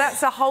 behave.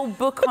 That's a whole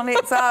book on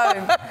its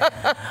own.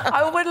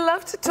 I would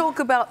love to talk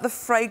about the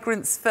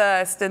fragrance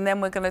first, and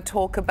then we're going to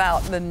talk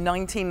about the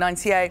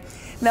 1998.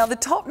 Now, the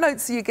top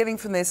notes that you're getting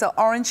from this are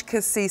orange,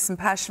 cassis and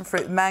passion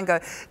fruit,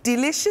 mango.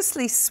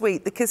 Deliciously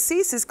sweet. The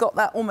cassis has got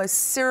that almost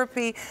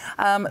syrupy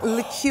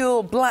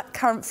liqueur,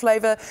 blackcurrant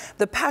flavour.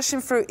 The passion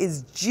fruit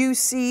is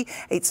juicy,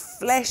 it's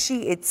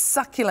fleshy, it's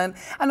succulent.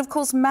 And of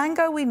course,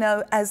 mango we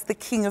know as the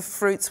king of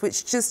fruits,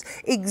 which just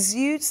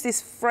exudes this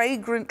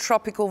fragrant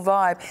tropical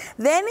vibe.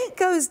 Then it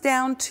goes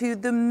down to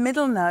the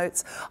middle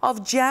notes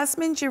of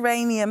jasmine,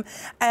 geranium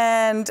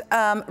and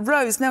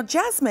rose. Now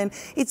jasmine,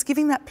 it's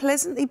giving that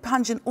pleasantly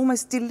pungent,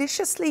 almost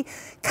deliciously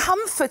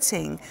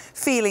comforting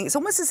feeling. It's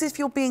almost as if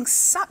you're being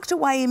sucked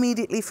away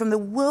immediately from the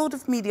world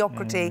of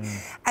mediocrity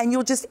and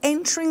you're just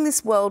entering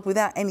this world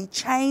without any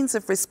chains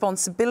of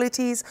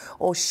responsibilities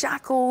or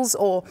shackles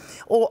or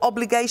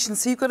obligations.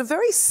 So you've got a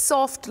very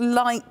soft,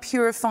 light,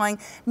 purifying,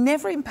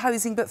 never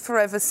imposing but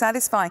forever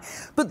satisfying.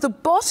 But the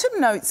bottom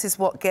notes is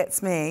what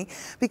gets me,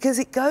 because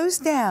it goes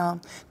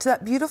down to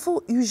that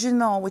beautiful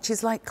eugenol, which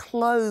is like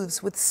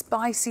cloves with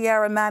spicy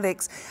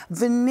aromatics,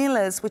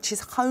 vanillas, which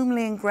is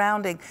homely and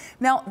grounding.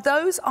 Now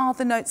those are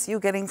the notes you're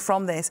getting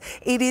from this.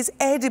 It is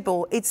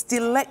edible, it's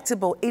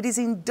delectable, it is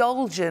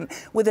indulgent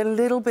with a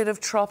little bit of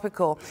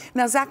tropical.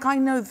 Now, Zach, I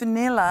know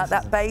vanilla,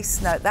 that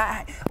base note,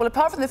 well,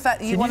 apart from the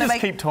fact that you want to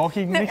make... Can you just keep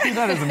talking, Nikki?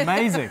 That is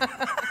amazing.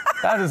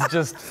 That is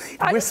just,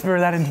 whisper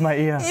that into my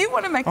ear. You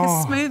want to make a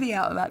smoothie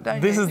out of that,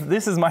 don't you?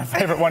 This is my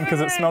favourite one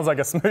because it smells like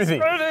a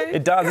smoothie.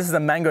 It does. This is a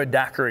mango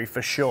daiquiri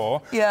for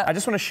sure. Yeah. I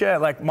just want to share,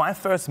 like, my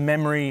first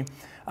memory,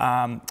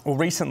 well,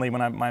 recently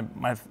when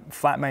my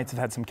flatmates have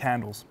had some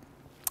candles.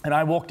 And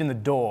I walked in the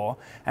door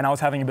and I was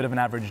having a bit of an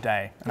average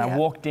day. And I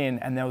walked in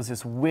and there was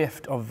this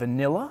whiff of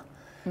vanilla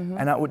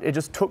And it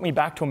just took me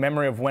back to a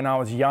memory of when I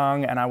was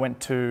young and I went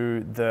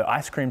to the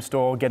ice cream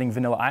store getting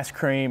vanilla ice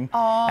cream.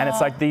 And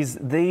it's like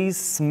these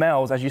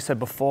smells, as you said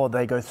before,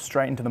 they go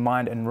straight into the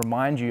mind and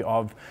remind you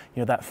of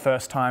that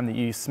first time that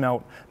you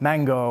smelt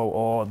mango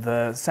or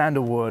the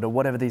sandalwood or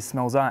whatever these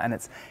smells are. And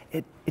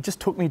it just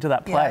took me to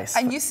that place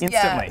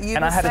instantly.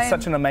 And I had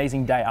such an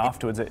amazing day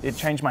afterwards. It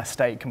changed my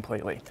state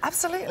completely.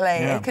 Absolutely.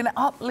 It can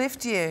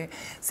uplift you.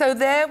 So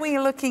there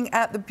we're looking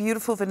at the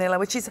beautiful vanilla,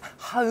 which is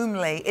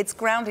homely. It's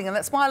grounding, and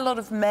that's why a lot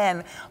of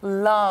men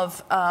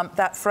love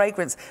that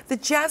fragrance. The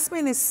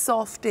jasmine is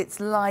soft, it's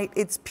light,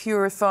 it's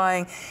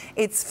purifying,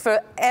 it's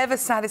forever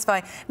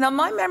satisfying. Now,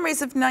 my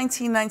memories of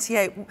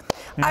 1998.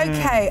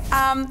 Okay,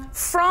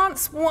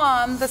 France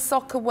won the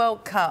Soccer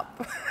World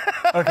Cup.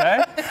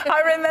 Okay.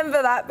 I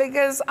remember that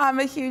because I'm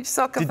a huge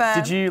soccer fan.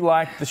 Did you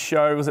like the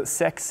show, was it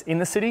Sex in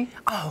the City?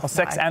 Oh, or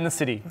Sex and the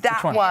City?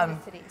 That one.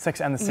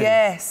 Sex and the City.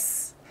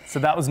 Yes. So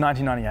that was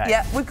 1998.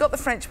 Yeah, we've got the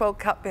French World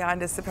Cup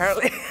behind us,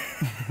 apparently.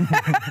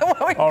 Well,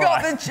 we've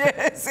got the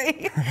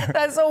jersey.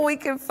 That's all we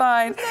can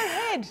find. No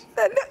head.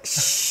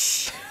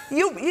 Shh.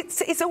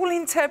 It's all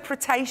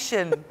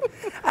interpretation.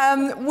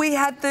 We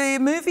had the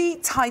movie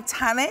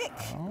Titanic.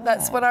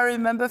 That's what I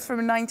remember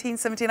from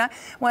 1979.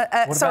 Well,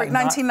 sorry,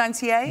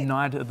 1998.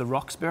 Night at the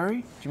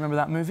Roxbury. Do you remember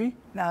that movie?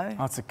 No.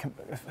 Oh, it's a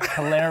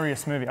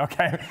hilarious movie.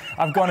 Okay,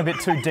 I've gone a bit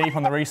too deep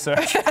on the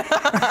research.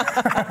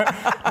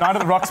 Night at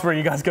the Roxbury,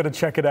 you guys got to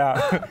check it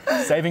out.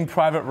 Saving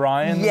Private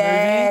Ryan.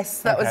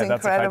 Yes, that was that's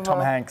incredible.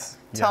 Tom Hanks.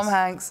 Tom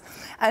Hanks.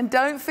 And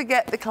don't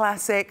forget the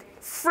classic.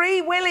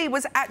 Free Willy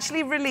was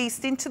actually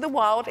released into the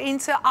wild,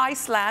 into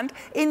Iceland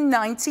in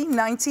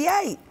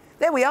 1998.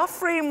 There we are,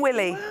 Free and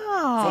Willy.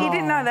 Wow. So you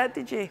didn't know that,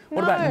 did you?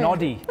 What about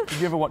Noddy? Did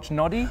you ever watch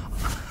Noddy?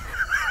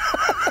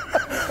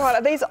 Right,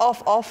 are these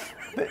off?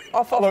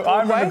 Look,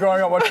 I remember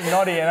growing up watching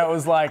Noddy, and it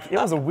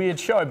was a weird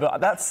show,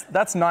 but that's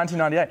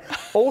 1998.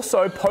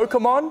 Also,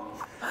 Pokemon.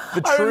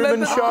 The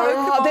Truman Show.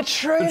 Oh, the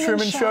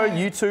Truman Show.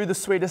 You Two, The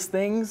Sweetest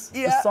Things.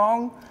 Yeah. The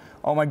song.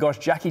 Oh my gosh,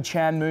 Jackie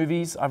Chan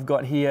movies. I've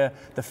got here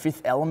The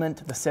Fifth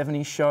Element, The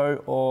 70s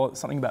Show, or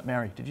Something About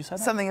Mary. Did you say that?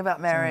 Something About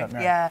Mary.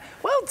 Yeah.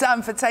 Well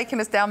done for taking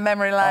us down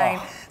memory lane.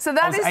 Oh, so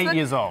that I was 8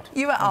 years old.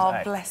 You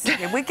were, bless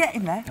you. We're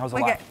getting there. I was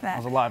alive. I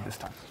was alive this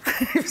time.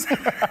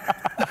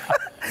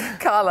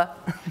 Carla.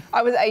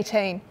 I was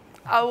 18.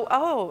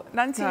 Oh,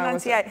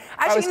 1998. No,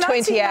 Actually, I was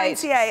 28.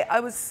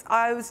 1998,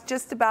 I was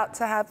just about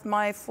to have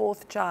my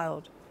 4th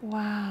child.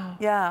 Wow.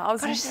 Yeah, I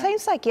was. God, it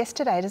seems like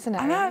yesterday, doesn't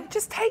it? I know, it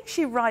just takes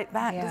you right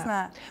back, doesn't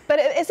it? But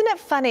isn't it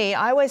funny?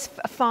 I always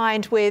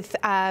find with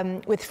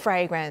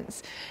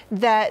fragrance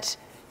that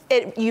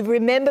you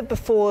remember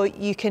before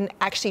you can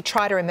actually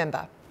try to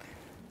remember.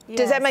 Yes.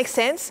 Does that make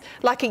sense?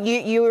 Like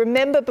you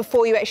remember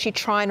before you actually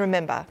try and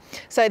remember.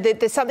 So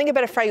there's something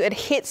about a fragrance, it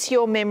hits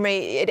your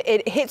memory,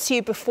 it hits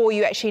you before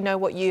you actually know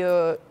what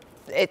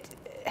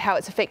how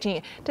it's affecting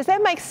you. Does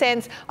that make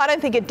sense? I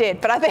don't think it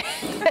did, but I think,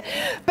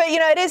 but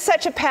it is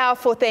such a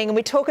powerful thing. And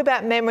we talk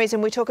about memories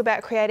and we talk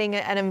about creating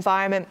an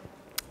environment.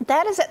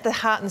 That is at the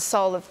heart and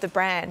soul of the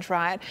brand,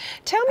 right?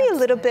 Tell me a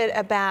little bit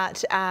about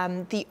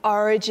the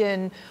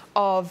origin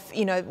of,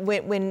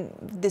 when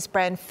this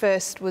brand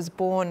first was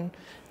born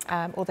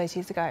all those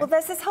years ago. Well,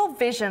 there's this whole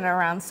vision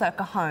around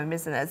Circa Home,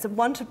 isn't it?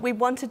 We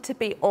wanted to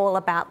be all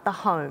about the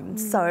home.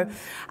 So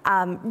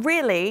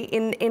really,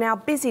 in our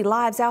busy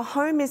lives, our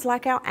home is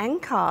like our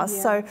anchor. Yeah.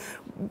 So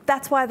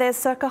that's why there's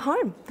Circa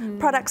Home.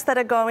 Products that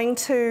are going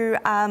to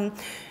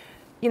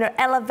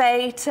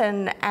elevate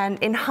and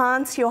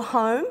enhance your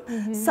home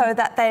so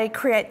that they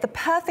create the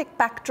perfect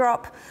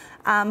backdrop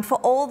for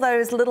all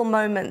those little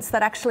moments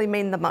that actually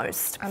mean the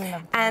most. I love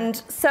that.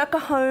 And Circa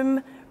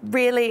Home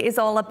really is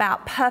all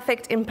about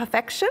perfect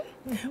imperfection.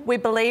 We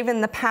believe in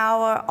the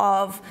power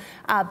of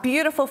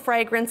beautiful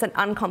fragrance and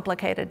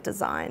uncomplicated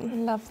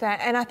design. Love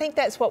that. And I think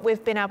that's what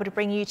we've been able to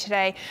bring you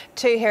today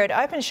to here at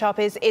Openshop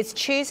is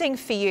choosing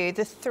for you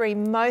the 3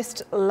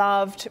 most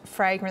loved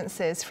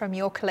fragrances from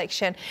your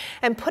collection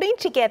and putting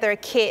together a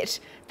kit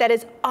that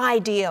is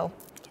ideal.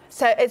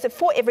 So it's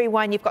for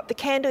everyone. You've got the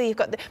candle, you've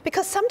got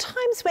because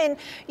sometimes when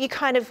you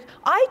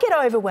I get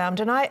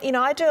overwhelmed and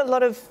I do a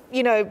lot of,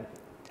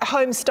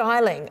 home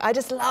styling. I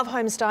just love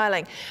home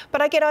styling.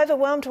 But I get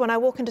overwhelmed when I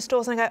walk into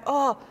stores and I go,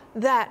 oh,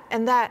 that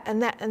and that and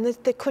that and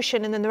the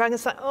cushion and then the rug.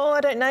 It's like, oh, I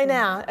don't know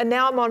now. And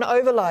now I'm on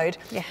overload.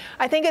 Yeah.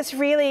 I think it's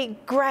really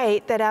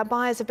great that our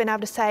buyers have been able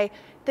to say,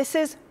 this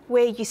is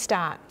where you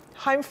start.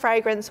 Home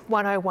Fragrance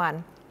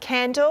 101.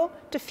 Candle,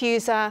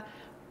 diffuser,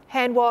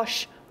 hand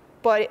wash,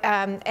 body,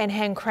 and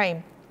hand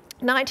cream.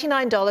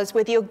 $99,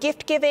 whether you're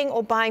gift giving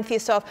or buying for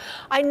yourself.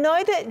 I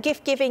know that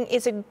gift giving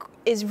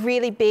is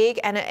really big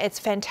and it's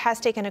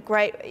fantastic and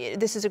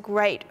this is a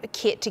great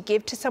kit to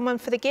give to someone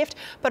for the gift,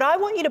 but I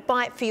want you to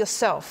buy it for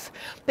yourself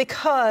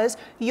because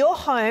your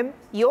home,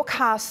 your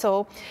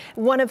castle,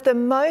 one of the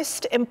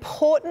most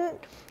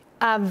important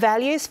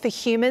values for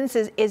humans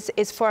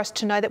is for us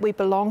to know that we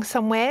belong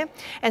somewhere.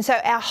 And so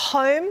our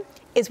home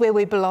is where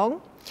we belong.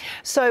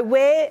 So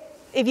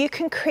if you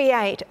can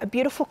create a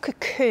beautiful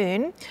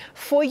cocoon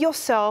for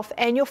yourself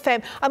and your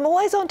family. I'm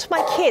always on to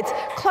my kids,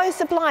 close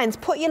the blinds,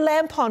 put your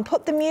lamp on,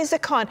 put the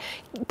music on,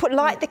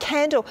 light the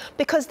candle,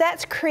 because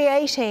that's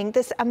creating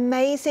this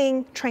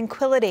amazing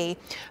tranquility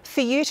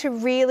for you to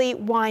really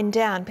wind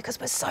down, because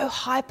we're so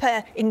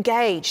hyper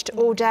engaged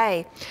all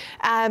day.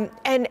 And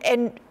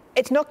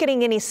it's not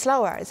getting any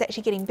slower, it's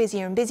actually getting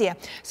busier and busier.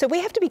 So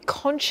we have to be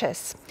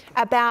conscious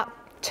about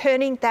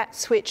turning that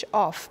switch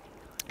off.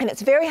 And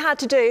it's very hard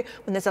to do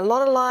when there's a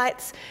lot of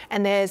lights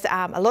and there's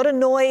a lot of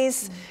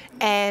noise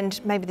and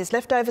maybe there's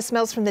leftover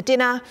smells from the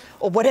dinner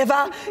or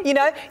whatever, you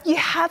know, you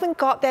haven't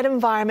got that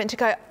environment to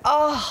go,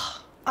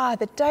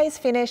 the day's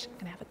finished, I'm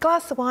gonna have a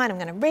glass of wine, I'm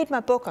gonna read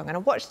my book, I'm gonna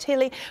watch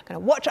telly, I'm gonna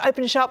watch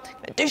Openshop, I'm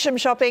gonna do some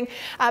shopping,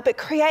 but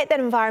create that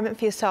environment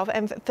for yourself.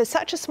 And for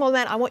such a small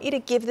amount, I want you to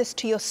give this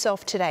to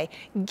yourself today.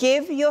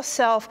 Give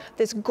yourself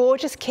this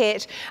gorgeous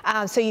kit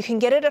so you can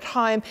get it at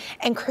home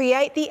and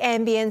create the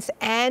ambience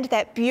and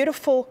that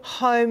beautiful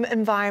home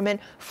environment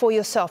for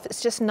yourself.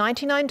 It's just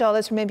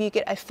 $99. Remember, you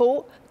get a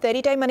full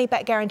 30-day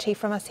money-back guarantee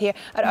from us here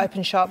at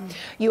Openshop.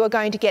 You are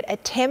going to get a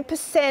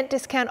 10%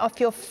 discount off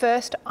your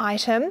first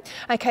item.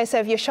 Okay, so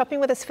if you're shopping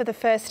with us for the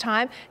first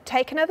time,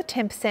 take another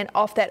 10%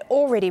 off that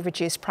already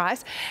reduced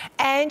price,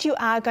 and you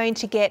are going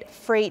to get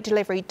free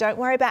delivery. Don't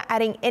worry about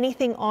adding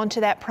anything onto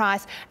that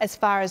price as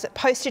far as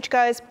postage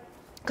goes,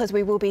 because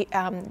we will be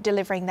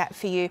delivering that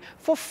for you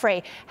for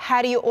free.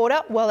 How do you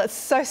order? Well, it's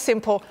so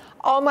simple.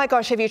 Oh my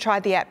gosh, have you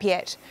tried the app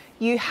yet?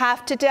 You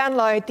have to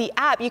download the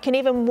app. You can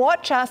even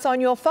watch us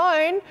on your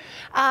phone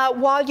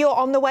while you're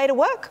on the way to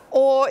work,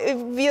 or if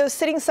you're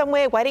sitting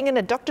somewhere waiting in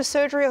a doctor's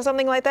surgery or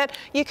something like that,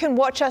 you can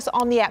watch us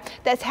on the app.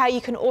 That's how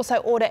you can also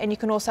order, and you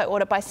can also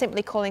order by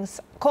simply calling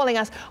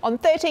us on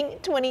 13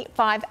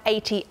 25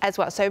 80 as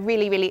well. So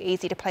really, really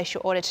easy to place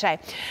your order today.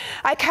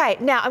 Okay,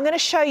 now I'm going to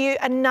show you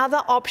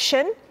another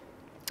option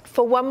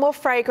for one more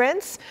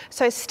fragrance.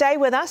 So stay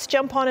with us,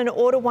 jump on and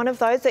order one of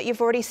those that you've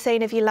already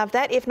seen if you love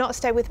that. If not,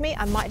 stay with me,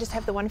 I might just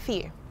have the one for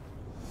you.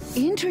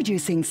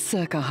 Introducing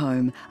Circa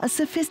Home, a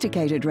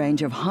sophisticated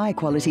range of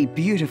high-quality,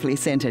 beautifully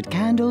scented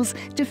candles,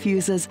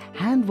 diffusers,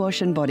 hand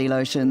wash and body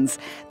lotions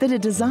that are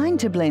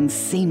designed to blend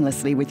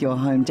seamlessly with your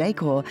home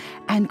decor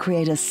and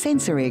create a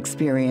sensory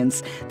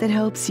experience that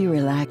helps you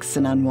relax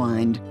and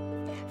unwind.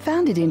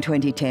 Founded in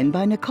 2010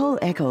 by Nicole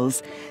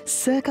Eccles,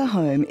 Circa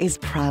Home is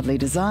proudly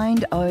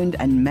designed, owned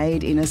and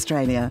made in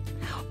Australia.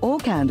 All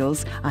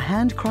candles are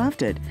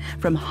handcrafted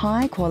from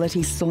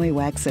high-quality soy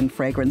wax and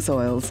fragrance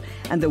oils,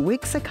 and the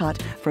wicks are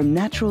cut from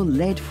natural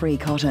lead-free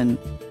cotton.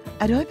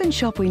 At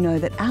Openshop, we know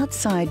that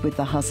outside with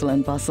the hustle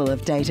and bustle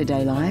of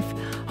day-to-day life,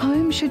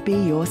 home should be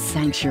your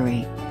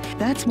sanctuary.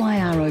 That's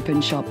why our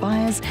Openshop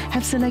buyers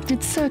have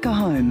selected Circa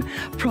Home,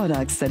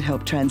 products that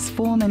help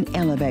transform and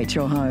elevate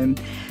your home,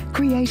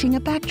 creating a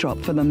backdrop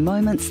for the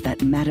moments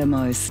that matter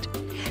most.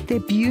 Their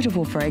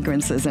beautiful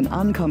fragrances and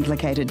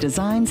uncomplicated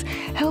designs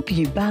help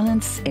you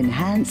balance,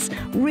 enhance,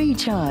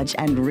 recharge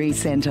and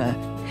recenter.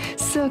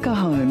 Circa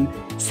Home.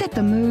 Set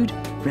the mood,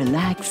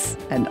 relax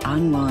and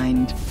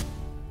unwind.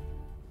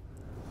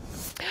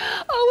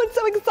 Oh, it's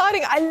so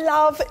exciting. I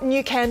love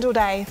New Candle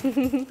Day.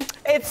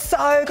 It's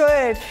so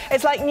good.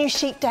 It's like new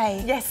sheet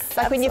day. Yes,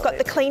 like when you've got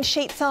the clean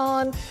sheets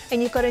on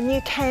and you've got a new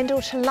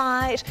candle to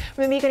light.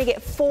 Remember, you're going to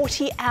get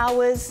 40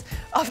 hours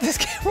of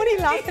this. What are you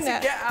laughing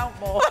at? Get out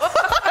more.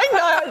 I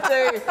know,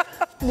 I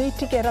do. Need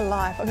to get a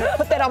life. I'm going to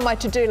put that on my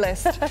to-do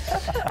list.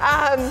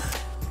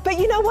 But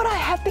you know what? I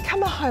have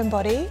become a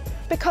homebody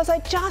because I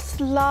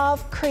just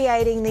love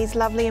creating these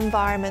lovely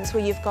environments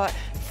where you've got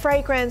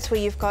fragrance, where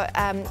you've got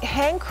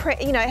hand cream,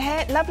 you know,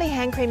 lovely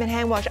hand cream and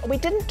hand wash. We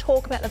didn't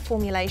talk about the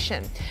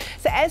formulation.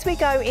 So as we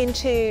go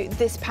into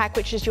this pack,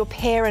 which is your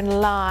pear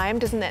and lime,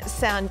 doesn't that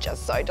sound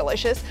just so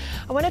delicious?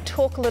 I want to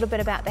talk a little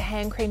bit about the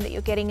hand cream that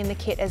you're getting in the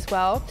kit as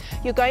well.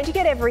 You're going to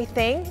get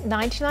everything,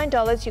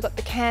 $99. You've got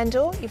the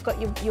candle, you've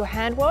got your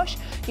hand wash,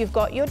 you've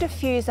got your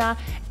diffuser,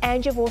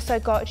 and you've also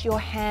got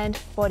your hand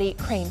body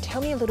cream. Tell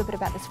me a little bit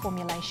about this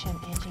formulation,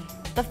 Angie.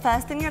 The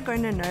first thing you're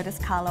going to notice,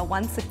 Carla,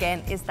 once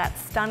again, is that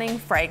stunning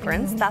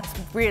fragrance. That's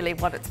really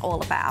what it's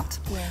all about.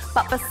 Yes.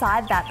 But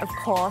beside that, of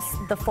course,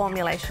 the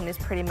formulation is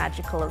pretty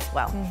magical as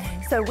well.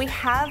 So we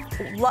have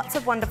lots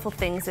of wonderful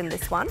things in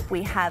this one.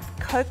 We have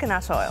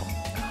coconut oil,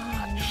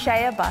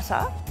 shea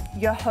butter,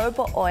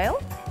 jojoba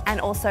oil,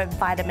 and also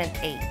vitamin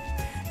E.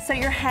 So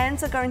your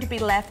hands are going to be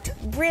left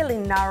really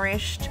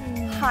nourished,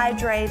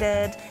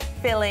 hydrated,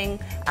 feeling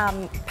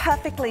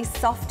perfectly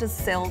soft as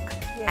silk,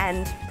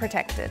 and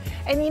protected.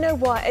 And you know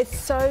what? It's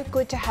so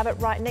good to have it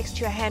right next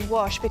to your hand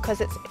wash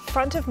because it's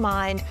front of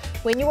mind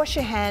when you wash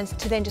your hands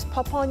to then just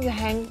pop on your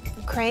hand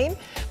cream,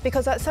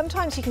 because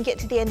sometimes you can get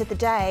to the end of the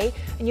day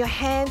and your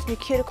hands and your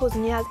cuticles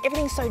and your nails,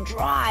 everything's so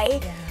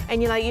dry,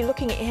 and you're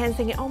looking at your hands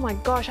thinking, oh my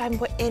gosh, I haven't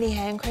put any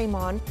hand cream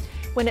on.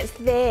 When it's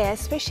there,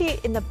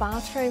 especially in the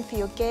bathroom for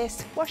your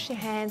guests, wash your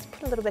hands,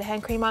 put a little bit of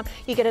hand cream on,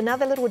 you get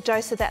another little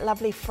dose of that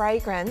lovely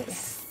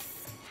fragrance.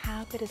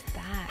 How good is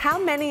that? How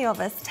many of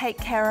us take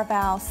care of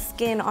our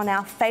skin on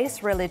our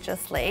face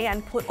religiously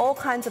and put all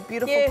kinds of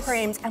beautiful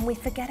creams and we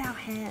forget our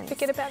hands?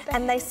 Forget about that.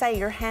 And they say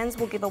your hands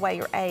will give away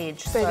your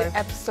age. So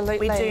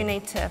absolutely. We do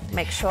need to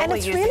make sure and we're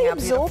it's using really our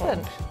beautiful.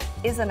 absorbent.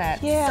 Isn't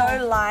it? Yeah.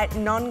 So light,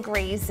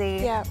 non-greasy.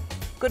 Yeah.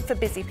 Good for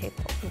busy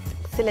people.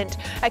 Excellent.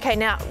 Okay,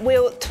 now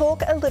we'll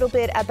talk a little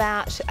bit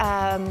about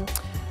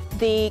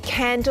the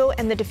candle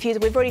and the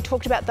diffuser. We've already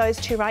talked about those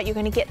two, right? You're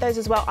going to get those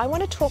as well. I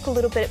want to talk a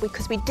little bit,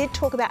 because we did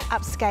talk about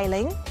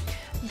upscaling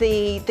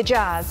the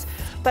jars,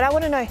 but I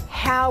want to know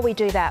how we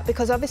do that,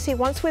 because obviously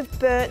once we've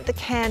burnt the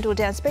candle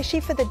down, especially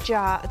for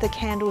the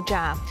candle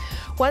jar,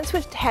 once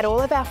we've had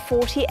all of our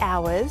 40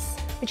 hours,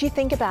 would you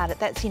think about it,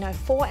 that's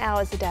 4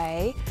 hours a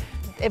day.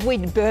 If we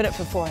burn it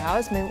for 4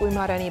 hours, I mean, we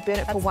might only burn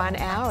it for 1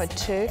 hour or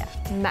 2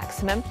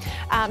 maximum.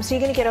 So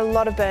you're going to get a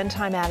lot of burn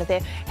time out of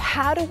there.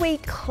 How do we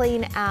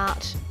clean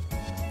out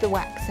the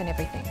wax and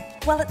everything?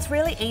 Well, it's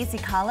really easy,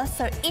 Carla.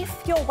 So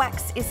if your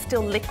wax is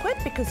still liquid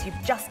because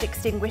you've just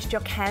extinguished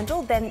your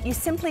candle, then you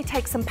simply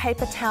take some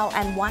paper towel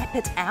and wipe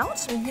it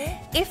out.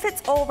 If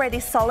it's already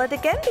solid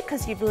again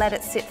because you've let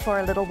it sit for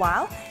a little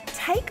while,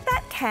 take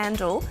that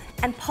candle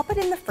and pop it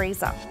in the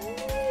freezer.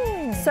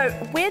 So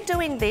we're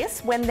doing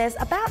this when there's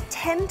about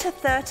 10 to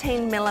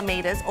 13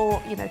 millimetres,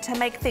 or, to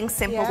make things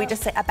simple, we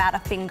just say about a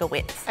finger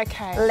width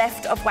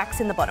left of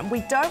wax in the bottom.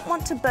 We don't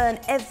want to burn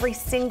every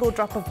single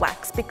drop of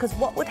wax, because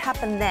what would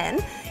happen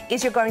then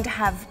is you're going to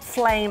have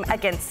flame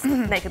against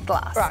naked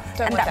glass.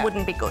 Right, and that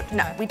wouldn't be good.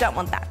 No, we don't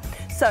want that.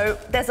 So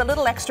there's a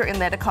little extra in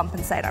there to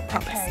compensate, I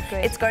promise. Okay,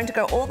 good. It's going to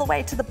go all the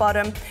way to the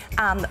bottom.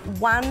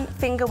 1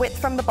 finger width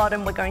from the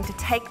bottom, we're going to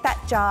take that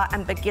jar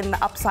and begin the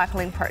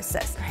upcycling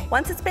process. Great.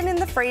 Once it's been in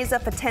the freezer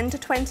for 10 to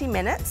 20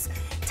 minutes,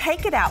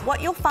 take it out. What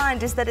you'll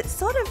find is that it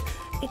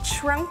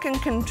shrunk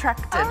and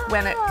contracted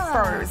when it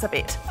froze a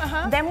bit.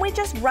 Then we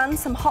just run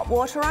some hot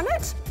water on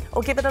it,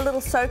 or give it a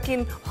little soak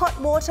in hot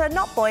water,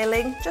 not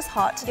boiling, just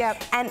hot.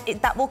 And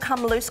that will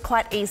come loose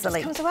quite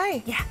easily. Just comes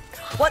away. Yeah.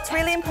 What's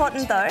really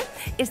important though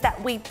is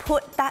that we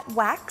put that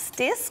wax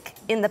disc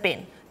in the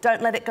bin.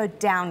 Don't let it go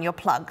down your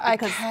plug,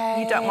 because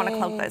you don't want to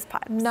clog those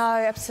pipes. No,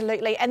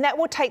 absolutely. And that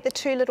will take the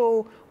 2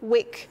 little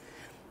wick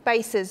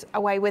bases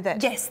away with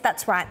it. Yes,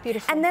 that's right.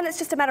 Beautiful. And then it's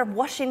just a matter of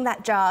washing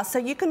that jar. So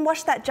you can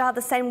wash that jar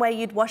the same way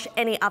you'd wash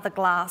any other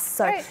glass.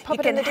 So you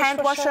can hand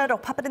wash it or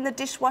pop it in the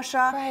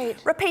dishwasher. Great.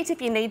 Repeat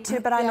if you need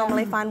to, but I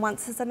normally find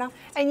once is enough.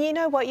 And you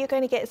know what? You're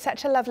going to get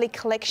such a lovely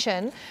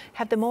collection.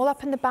 Have them all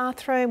up in the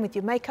bathroom with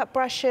your makeup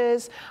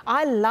brushes.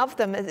 I love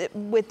them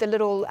with the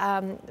little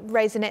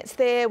raisinets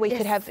there. We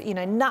could have,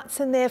 nuts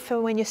in there for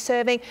when you're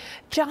serving.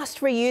 Just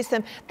reuse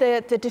them.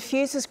 The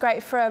diffuser's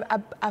great for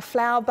a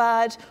flower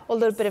bud, or a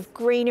little bit of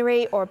greenery,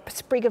 or a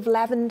sprig of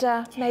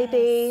lavender,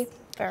 maybe.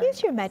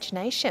 Use your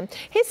imagination.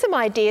 Here's some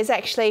ideas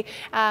actually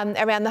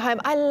around the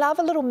home. I love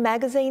a little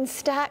magazine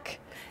stack,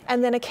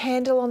 and then a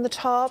candle on the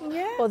top,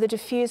 or the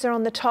diffuser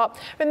on the top.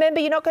 Remember,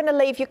 you're not going to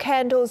leave your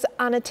candles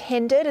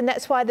unattended, and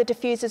that's why the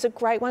diffuser is a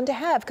great one to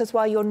have, because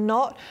while you're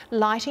not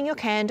lighting your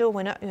candle,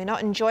 you're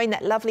not enjoying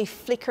that lovely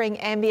flickering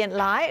ambient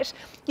light,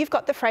 you've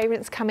got the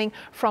fragrance coming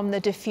from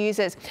the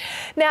diffusers.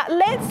 Now,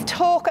 let's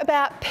talk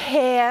about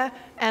pear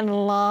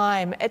and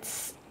lime.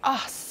 It's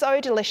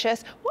so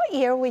delicious. What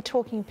year are we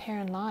talking pear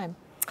and lime?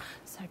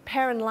 So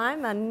pear and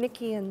lime, are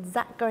Nikki and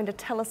Zach going to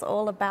tell us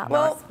all about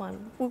this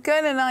one? We're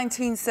going to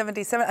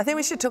 1977. I think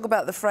we should talk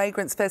about the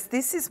fragrance first.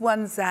 This is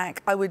one,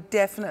 Zach, I would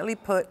definitely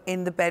put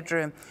in the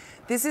bedroom.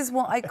 This is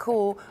what I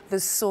call the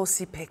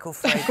saucy pickle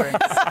fragrance.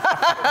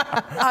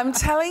 I'm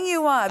telling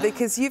you why,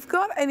 because you've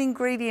got an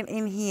ingredient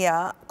in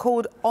here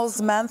called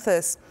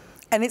osmanthus.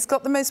 And it's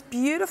got the most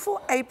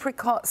beautiful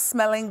apricot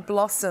smelling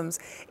blossoms.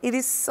 It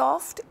is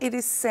soft, it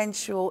is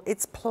sensual,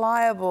 it's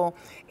pliable,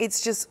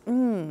 it's just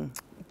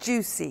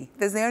juicy.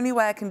 There's the only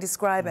way I can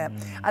describe it.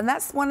 And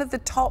that's one of the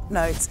top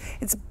notes.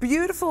 It's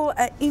beautiful,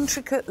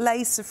 intricate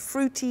lace of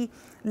fruity,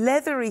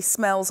 leathery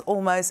smells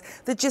almost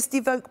that just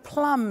evoke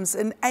plums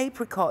and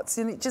apricots,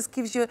 and it just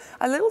gives you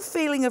a little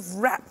feeling of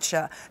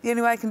rapture, the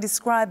only way I can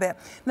describe it.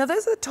 Now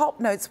those are the top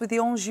notes, with the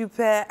Anjou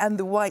pear and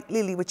the white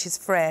lily, which is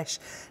fresh.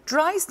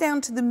 Dries down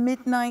to the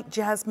midnight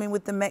jasmine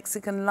with the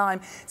Mexican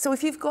lime. So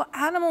if you've got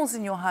animals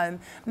in your home,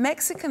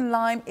 Mexican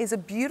lime is a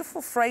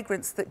beautiful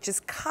fragrance that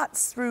just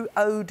cuts through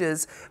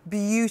odours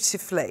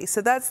beautifully.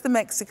 So that's the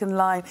Mexican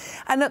lime.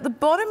 And at the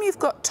bottom you've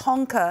got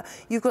tonka,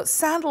 you've got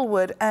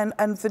sandalwood and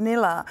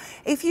vanilla.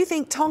 If you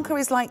think tonka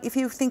is like, if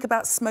you think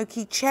about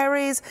smoky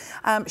cherries,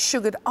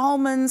 sugared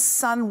almonds,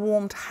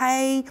 sun-warmed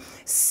hay,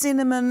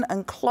 cinnamon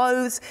and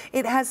cloves,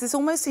 it has this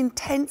almost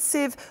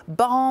intensive,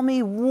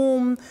 balmy,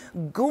 warm,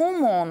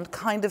 gourmand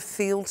kind of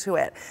feel to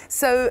it.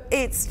 So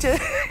it's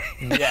just...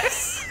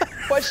 Yes.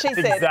 What she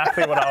said.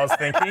 Exactly what I was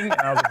thinking, and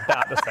I was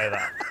about to say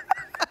that.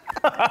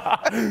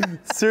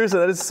 Seriously,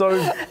 that is so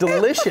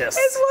delicious.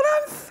 It's what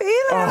I'm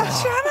feeling. I'm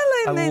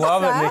channeling this. I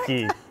love it,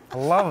 Nikki. I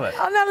love it.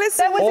 Oh, now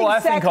listen. That was All I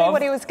think exactly of-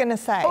 what he was going to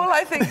say. All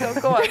I think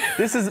of, go on.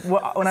 This is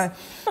when I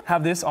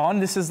have this on.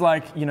 This is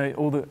like, you know,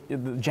 all the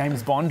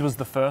James Bond was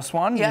the first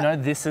one. Yeah. You know,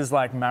 this is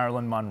like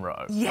Marilyn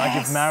Monroe. Yes.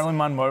 Like if Marilyn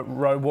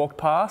Monroe walked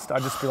past,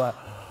 I'd just be like,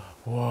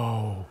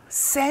 whoa.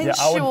 Sensual.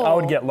 Yeah, I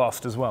would get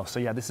lost as well. So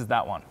yeah, this is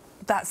that one.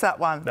 That's that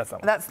one. That's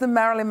that one. That's the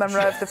Marilyn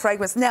Monroe of the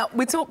fragrance. Now,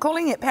 we're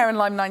calling it Pear and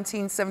Lime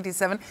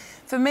 1977.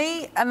 For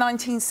me,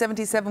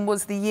 1977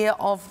 was the year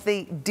of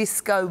the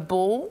disco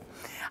ball.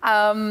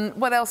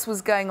 What else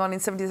was going on in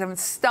 77?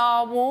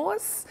 Star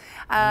Wars.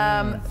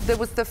 There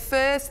was the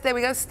first, there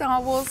we go,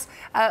 Star Wars.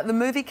 The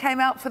movie came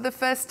out for the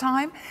first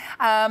time.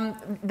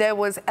 There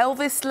was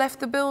Elvis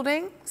left the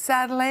building,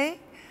 sadly.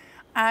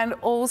 And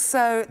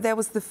also there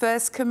was the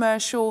first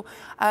commercial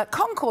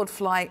Concorde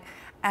flight,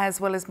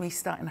 as well as me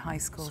starting high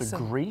school. So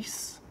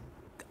Grease?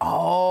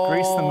 Oh.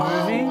 Grease the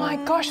movie? Oh my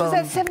gosh, was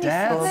that 77?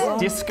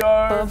 Dance,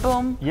 disco.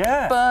 Boom.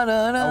 Yeah.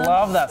 I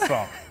love that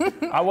song.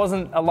 I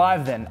wasn't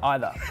alive then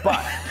either,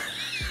 but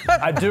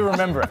I do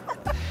remember it.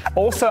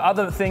 Also,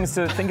 other things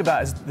to think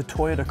about is the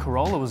Toyota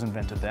Corolla was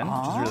invented then,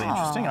 which is really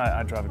interesting.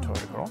 I drive a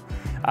Toyota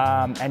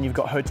Corolla. And you've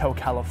got Hotel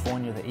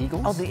California, the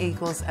Eagles. Oh, the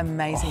Eagles,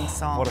 amazing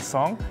song. What a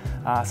song.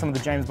 Some of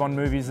the James Bond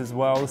movies as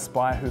well, The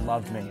Spy Who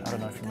Loved Me. I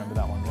don't know if you remember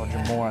that one.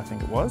 Roger Moore, I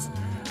think it was.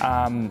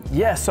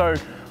 Yeah, so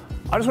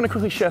I just want to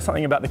quickly share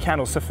something about the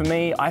candles. So for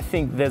me, I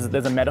think there's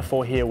a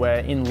metaphor here where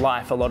in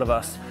life, a lot of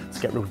us, let's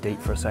get real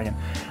deep for a second.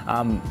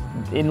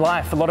 In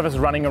life, a lot of us are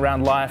running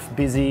around life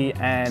busy,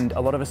 and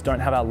a lot of us don't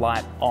have our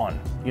light on,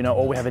 you know,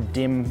 or we have a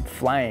dim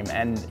flame.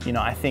 And, you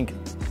know, I think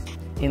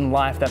in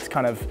life, that's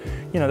kind of,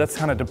 you know, that's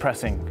kind of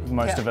depressing.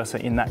 Most of us are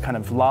in that kind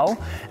of lull.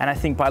 And I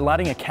think by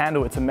lighting a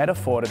candle, it's a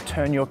metaphor to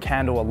turn your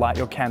candle or light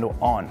your candle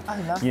on,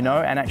 you know,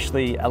 and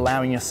actually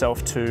allowing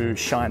yourself to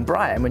shine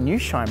bright. And when you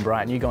shine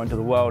bright and you go into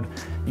the world,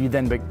 you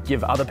then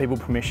give other people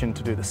permission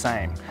to do the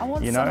same. I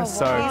want you know,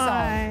 so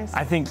Nice.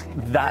 I think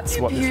that's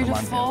what this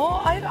reminds me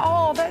of.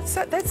 Oh,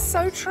 that's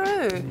so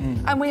true.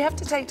 And we have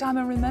to take time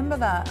and remember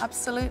that,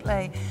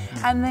 absolutely.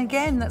 And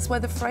again, that's where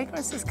the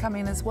fragrances come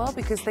in as well,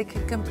 because they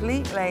can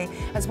completely,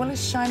 as well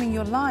as shining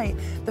your light,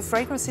 the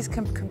fragrances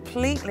can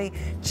completely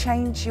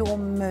change your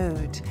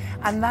mood.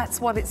 And that's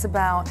what it's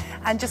about.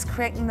 And just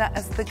creating that,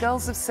 as the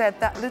girls have said,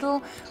 that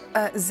little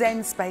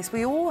zen space.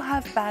 We all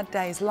have bad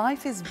days.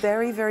 Life is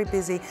very, very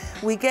busy.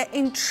 We get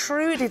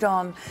intruded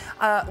on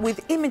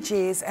with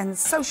images and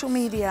social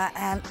media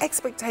and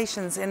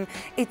expectations, and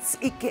it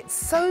gets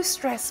so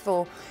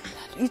stressful.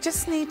 You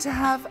just need to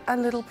have a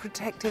little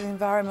protective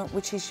environment,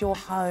 which is your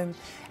home.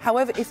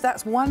 However, if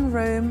that's one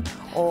room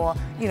or,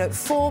 you know,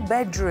 4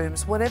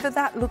 bedrooms, whatever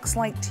that looks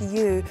like to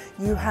you,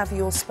 you have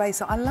your space.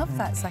 So I love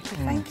that, Zaki.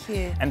 Thank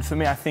you. And for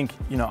me, I think,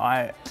 you know,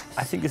 I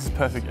think this is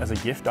perfect as a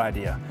gift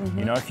idea.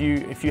 You know, if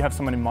you have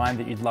someone in mind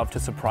that you'd love to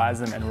surprise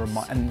them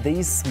and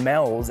these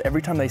smells,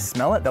 every time they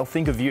smell it, they'll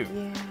think of you.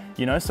 Yeah.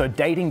 You know, so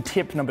dating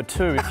tip number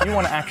 2, if you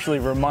want to actually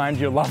remind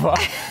your lover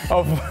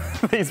of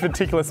these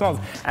particular smells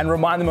and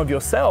remind them of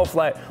yourself,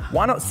 like,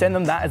 why not send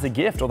them that as a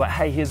gift, or like,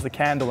 hey, here's the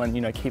candle, and,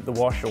 you know, keep the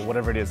wash, or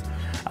whatever it is.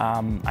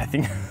 I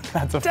think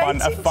that's a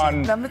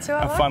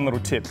fun little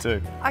tip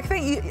too. I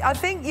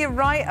think you're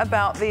right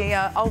about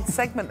the old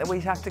segment that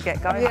we have to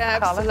get going. Yeah,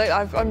 Carla.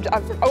 absolutely.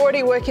 I'm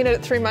already working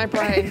it through my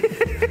brain.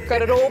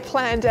 Got it all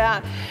planned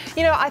out.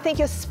 You know, I think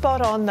you're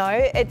spot on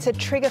though. It's a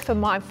trigger for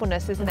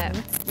mindfulness, isn't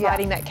it?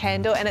 Lighting that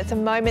candle, and it's a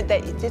moment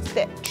that it's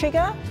that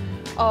trigger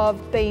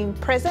of being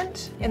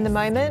present in the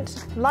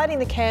moment. Lighting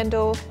the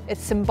candle,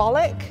 it's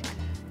symbolic,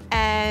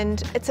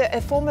 and it's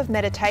a form of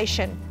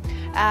meditation.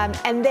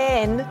 And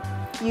then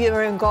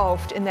you're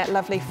engulfed in that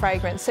lovely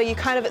fragrance. So you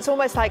kind of, it's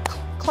almost like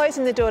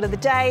closing the door to the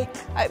day,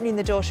 opening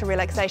the door to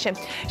relaxation.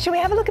 Shall we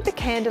have a look at the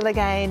candle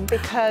again?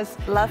 Because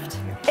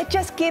it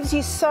just gives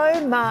you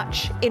so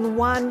much in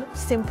one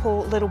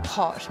simple little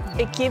pot.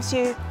 It gives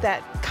you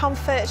that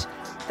comfort,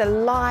 the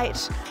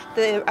light,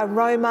 the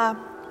aroma,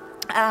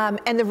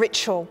 and the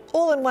ritual,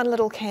 all in one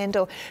little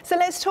candle. So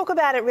let's talk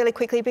about it really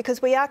quickly,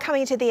 because we are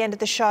coming to the end of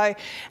the show.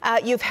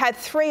 You've had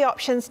 3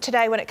 options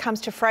today when it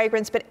comes to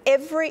fragrance, but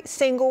every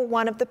single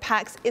one of the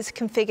packs is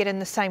configured in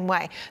the same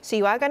way. So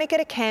you are going to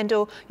get a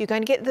candle, you're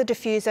going to get the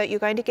diffuser, you're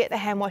going to get the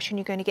hand wash, and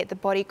you're going to get the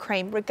body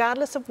cream,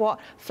 regardless of what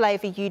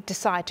flavour you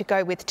decide to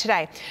go with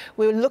today.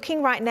 We're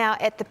looking right now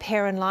at the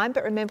pear and lime,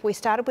 but remember we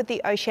started with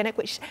the oceanic,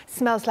 which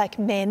smells like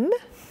men.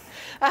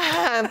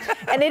 And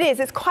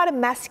it's quite a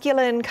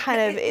masculine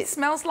kind of... It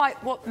smells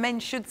like what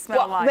men should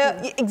smell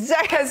like.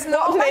 Exactly. Because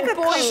not all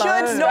boys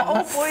should, not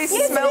all boys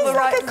smell the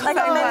right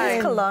way.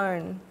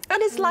 Cologne.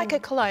 It is like a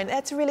cologne.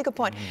 That's a really good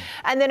point.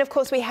 And then, of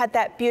course, we had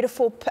that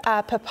beautiful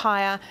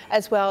papaya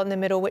as well in the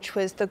middle, which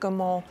was the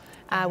gourmand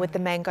with the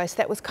mango. So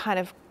that was kind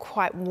of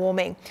quite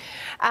warming.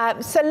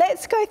 So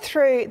let's go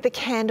through the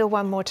candle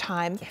one more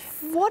time.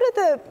 Yes. What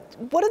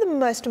are the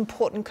most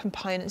important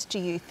components, do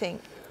you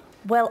think?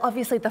 Well,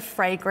 obviously the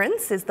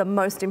fragrance is the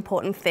most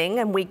important thing,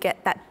 and we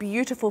get that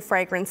beautiful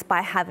fragrance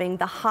by having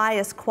the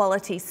highest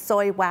quality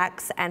soy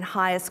wax and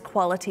highest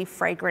quality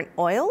fragrant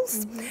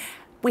oils.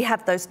 We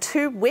have those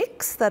 2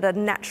 wicks that are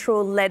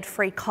natural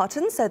lead-free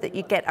cotton so that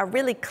you get a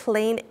really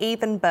clean,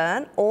 even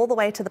burn all the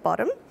way to the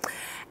bottom.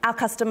 Our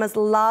customers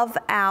love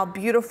our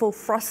beautiful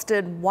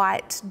frosted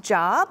white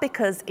jar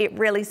because it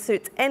really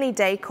suits any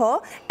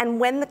decor,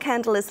 and when the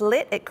candle is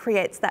lit, it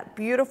creates that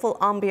beautiful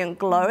ambient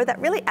glow that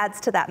really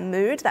adds to that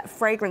mood, that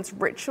fragrance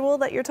ritual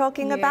that you're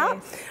talking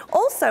about.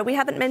 Also, we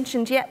haven't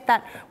mentioned yet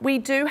that we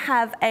do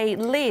have a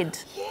lid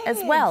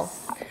as well.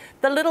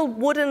 The little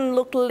wooden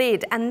look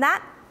lid, and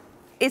that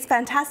is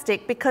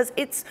fantastic because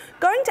it's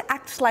going to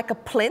act like a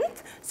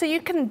plinth, so you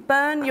can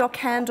burn your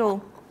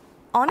candle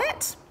on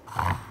it.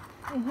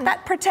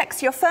 That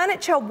protects your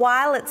furniture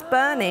while it's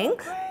burning,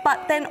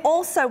 but then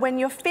also when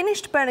you're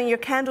finished burning your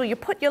candle, you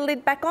put your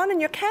lid back on and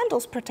your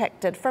candle's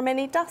protected from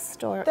any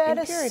dust or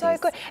impurities. That is so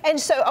good. And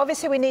so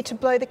obviously we need to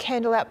blow the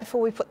candle out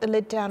before we put the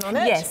lid down on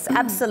it? Yes,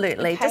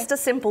 absolutely. Okay. Just a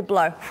simple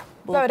blow.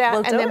 Blow it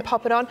out and then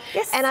pop it on.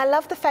 Yes. And I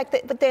love the fact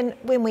that, but then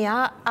when we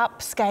are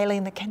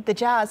upscaling the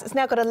jars, it's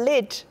now got a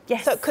lid.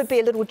 Yes. So it could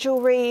be a little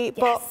jewellery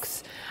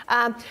box.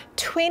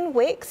 Twin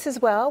wicks as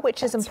well,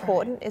 which is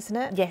important, isn't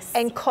it? Yes.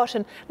 And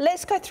cotton.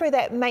 Let's go through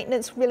that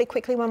maintenance really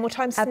quickly one more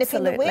time,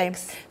 sniffing the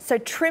wicks. So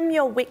trim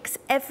your wicks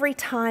every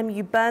time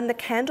you burn the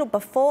candle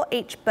before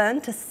each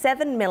burn to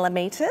 7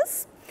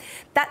 millimetres.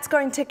 That's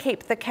going to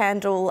keep the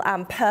candle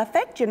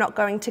perfect. You're not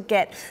going to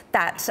get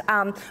that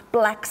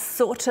black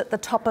soot at the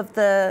top of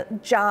the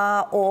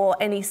jar or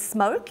any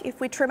smoke if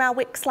we trim our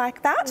wicks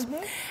like that.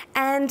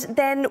 And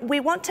then we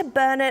want to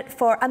burn it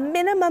for a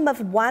minimum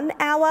of 1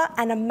 hour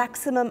and a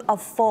maximum of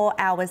 4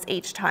 hours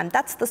each time.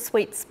 That's the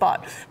sweet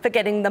spot for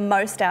getting the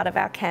most out of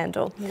our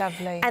candle.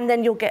 Lovely. And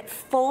then you'll get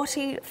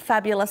 40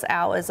 fabulous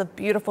hours of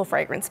beautiful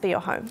fragrance for your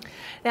home.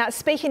 Now,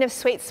 speaking of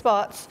sweet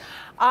spots,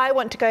 I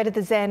want to go to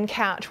the Zen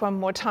couch one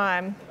more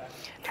time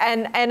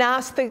and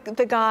ask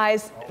the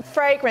guys,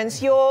 fragrance,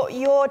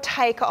 your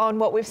take on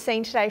what we've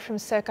seen today from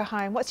Circa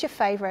Home. What's your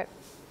favourite?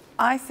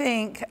 I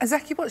think,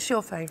 Zaki, what's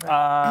your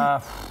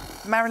favourite?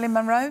 Marilyn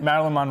Monroe?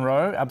 Marilyn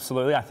Monroe,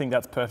 absolutely. I think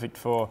that's perfect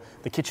for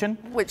the kitchen.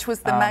 Which was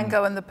the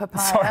mango and the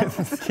papaya.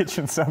 Sorry, the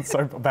kitchen sounds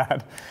so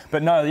bad.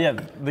 But no, yeah,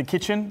 the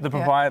kitchen, the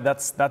papaya,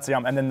 that's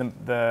yum. And then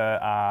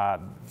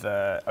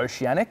the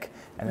oceanic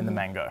and then the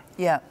mango.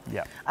 Yeah,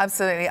 yeah,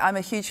 absolutely. I'm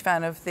a huge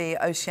fan of the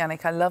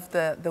oceanic. I love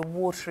the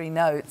watery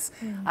notes.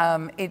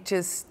 It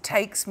just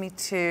takes me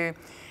to,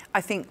 I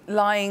think,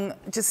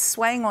 just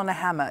swaying on a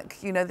hammock.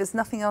 You know, there's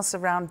nothing else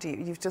around you.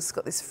 You've just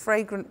got this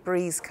fragrant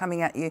breeze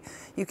coming at you.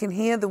 You can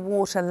hear the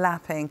water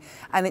lapping,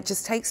 and it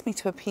just takes me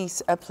to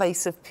a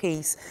place of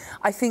peace.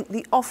 I think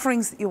the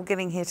offerings that you're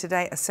getting here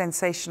today are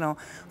sensational.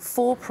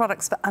 4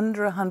 products for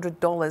under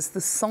 $100.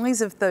 The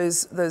size of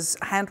those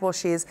hand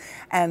washes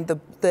and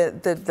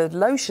the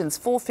lotions,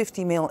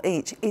 450 ml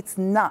each. It's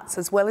nuts,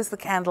 as well as the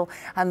candle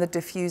and the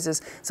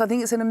diffusers. So I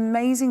think it's an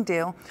amazing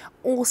deal.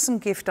 Awesome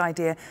gift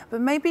idea,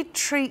 but maybe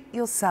treat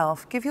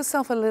yourself. Give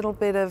yourself a little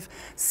bit of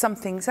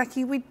something.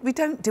 Zaki, we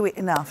don't do it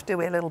enough, do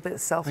we? A little bit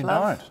of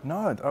self-love? We don't.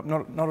 No,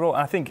 not at all.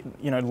 I think,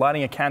 you know,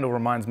 lighting a candle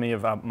reminds me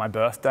of my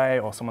birthday,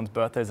 or someone's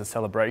birthday is a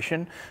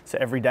celebration. So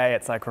every day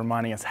it's like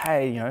reminding us,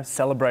 hey, you know,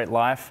 celebrate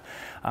life.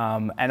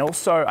 And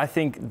also, I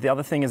think the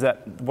other thing is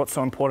that what's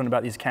so important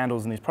about these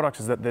candles and these products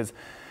is that there's,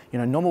 you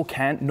know, normal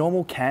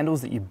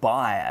candles that you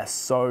buy are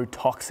so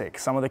toxic.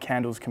 Some of the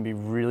candles can be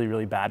really,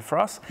 really bad for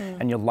us,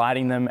 and you're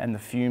lighting them, and the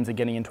fumes are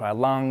getting into our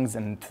lungs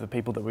and to the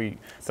people that we live with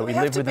in our family. So we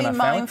have to be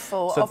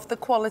mindful of the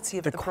quality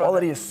of the product. The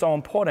quality is so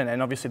important,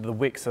 and obviously the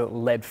wicks are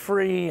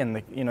lead-free,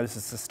 and you know, this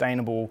is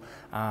sustainable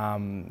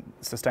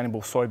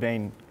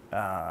soybean.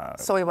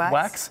 Soy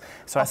wax.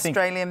 So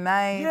Australian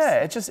made.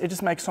 Yeah, it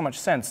just makes so much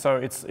sense. So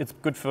it's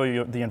good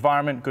for the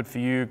environment, good for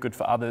you, good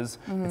for others.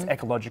 It's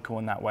ecological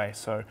in that way.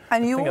 So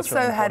and you also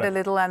had a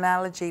little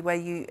analogy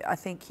where I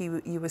think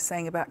you were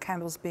saying about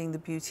candles being the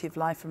beauty of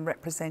life and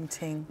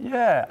representing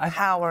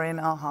power in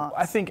our hearts.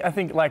 I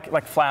think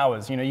like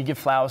flowers. You know, you give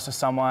flowers to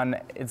someone.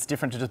 It's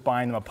different to just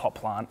buying them a pot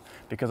plant,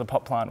 because a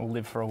pot plant will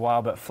live for a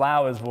while, but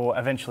flowers will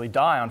eventually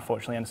die,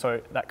 unfortunately. And so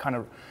that kind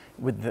of,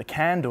 with the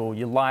candle,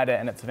 you light it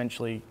and it's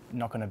eventually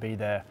not going to be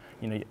there.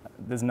 You know,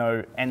 there's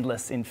no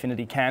endless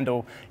infinity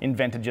candle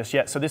invented just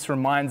yet. So this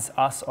reminds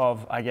us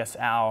of, I guess,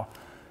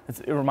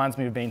 it reminds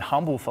me of being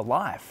humble for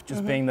life,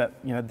 just being that,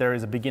 you know, there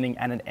is a beginning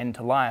and an end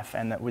to life,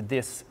 and that with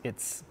this,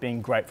 it's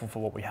being grateful for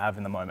what we have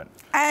in the moment.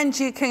 And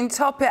you can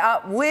top it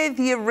up with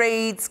your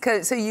reeds,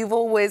 so you've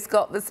always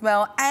got the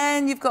smell,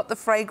 and you've got the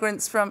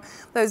fragrance from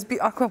those.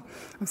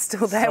 I'm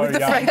still there so with the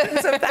young.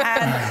 fragrance of the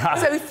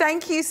hand. So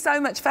thank you so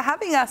much for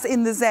having us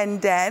in the Zen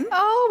Den.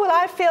 Oh, well,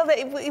 I feel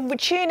that we would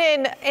tune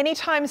in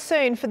anytime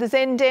soon for the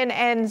Zen Den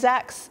and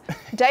Zach's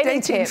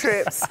dating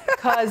trips,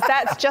 because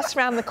that's just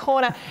around the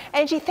corner.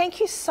 Angie, thank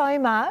you so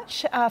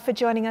much for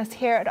joining us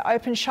here at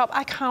Openshop.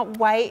 I can't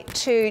wait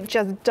to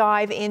just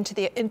dive into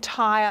the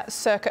entire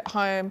Circa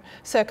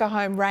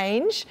Home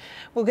range.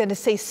 We're going to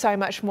see so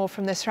much more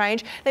from this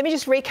range. Let me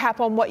just recap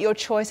on what your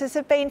choices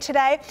have been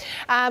today.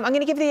 I'm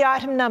going to give you the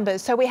item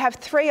numbers. So we have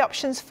 3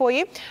 options for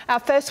you. Our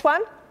first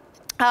one,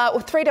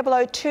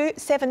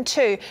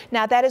 300272.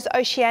 Now that is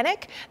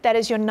Oceanic. That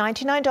is your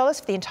 $99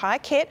 for the entire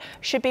kit.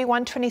 Should be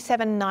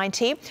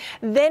 $127.90.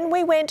 Then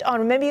we went on.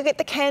 Remember, you get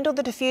the candle,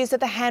 the diffuser,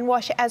 the hand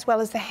washer, as well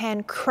as the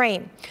hand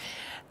cream.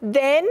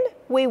 Then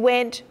we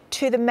went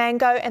to the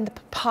mango and the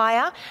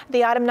papaya.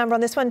 The item number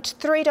on this one,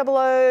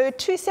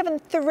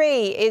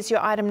 300273 is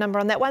your item number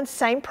on that one.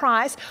 Same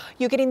price.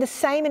 You're getting the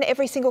same in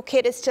every single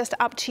kit. It's just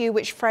up to you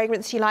which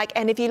fragrance you like.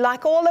 And if you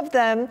like all of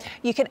them,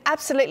 you can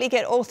absolutely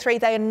get all three.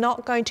 They are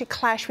not going to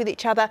clash with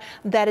each other.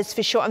 That is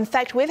for sure. In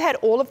fact, we've had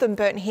all of them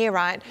burnt here,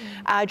 right,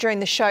 during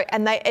the show.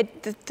 And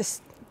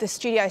the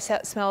studio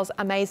smells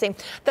amazing.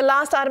 The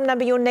last item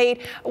number you'll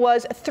need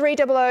was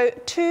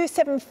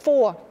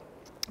 300274.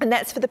 And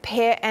that's for the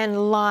pear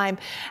and lime,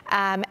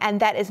 and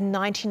that is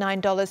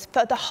 $99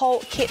 for the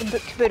whole kit and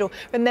caboodle.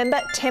 Remember,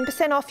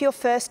 10% off your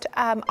first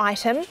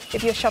item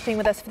if you're shopping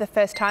with us for the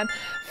first time.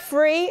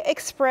 Free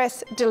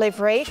express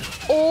delivery,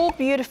 all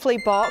beautifully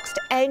boxed,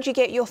 and you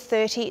get your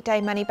 30-day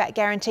money-back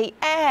guarantee.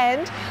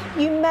 And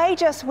you may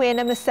just win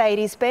a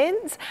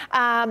Mercedes-Benz.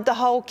 The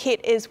whole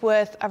kit is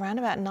worth around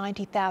about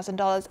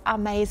 $90,000.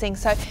 Amazing.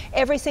 So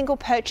every single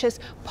purchase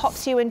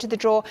pops you into the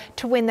draw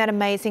to win that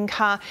amazing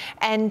car.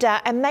 And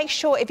make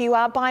sure if you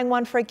are buying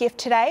one for a gift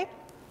today,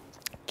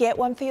 get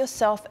one for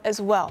yourself as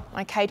well,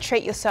 okay?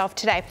 Treat yourself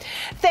today.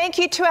 Thank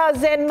you to our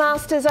Zen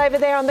masters over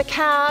there on the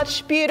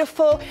couch,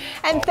 beautiful.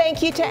 And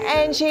thank you to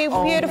Angie,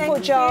 beautiful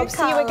job.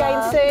 See you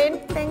again soon.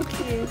 Thank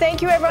you.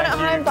 Thank you everyone at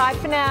home, bye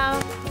for now.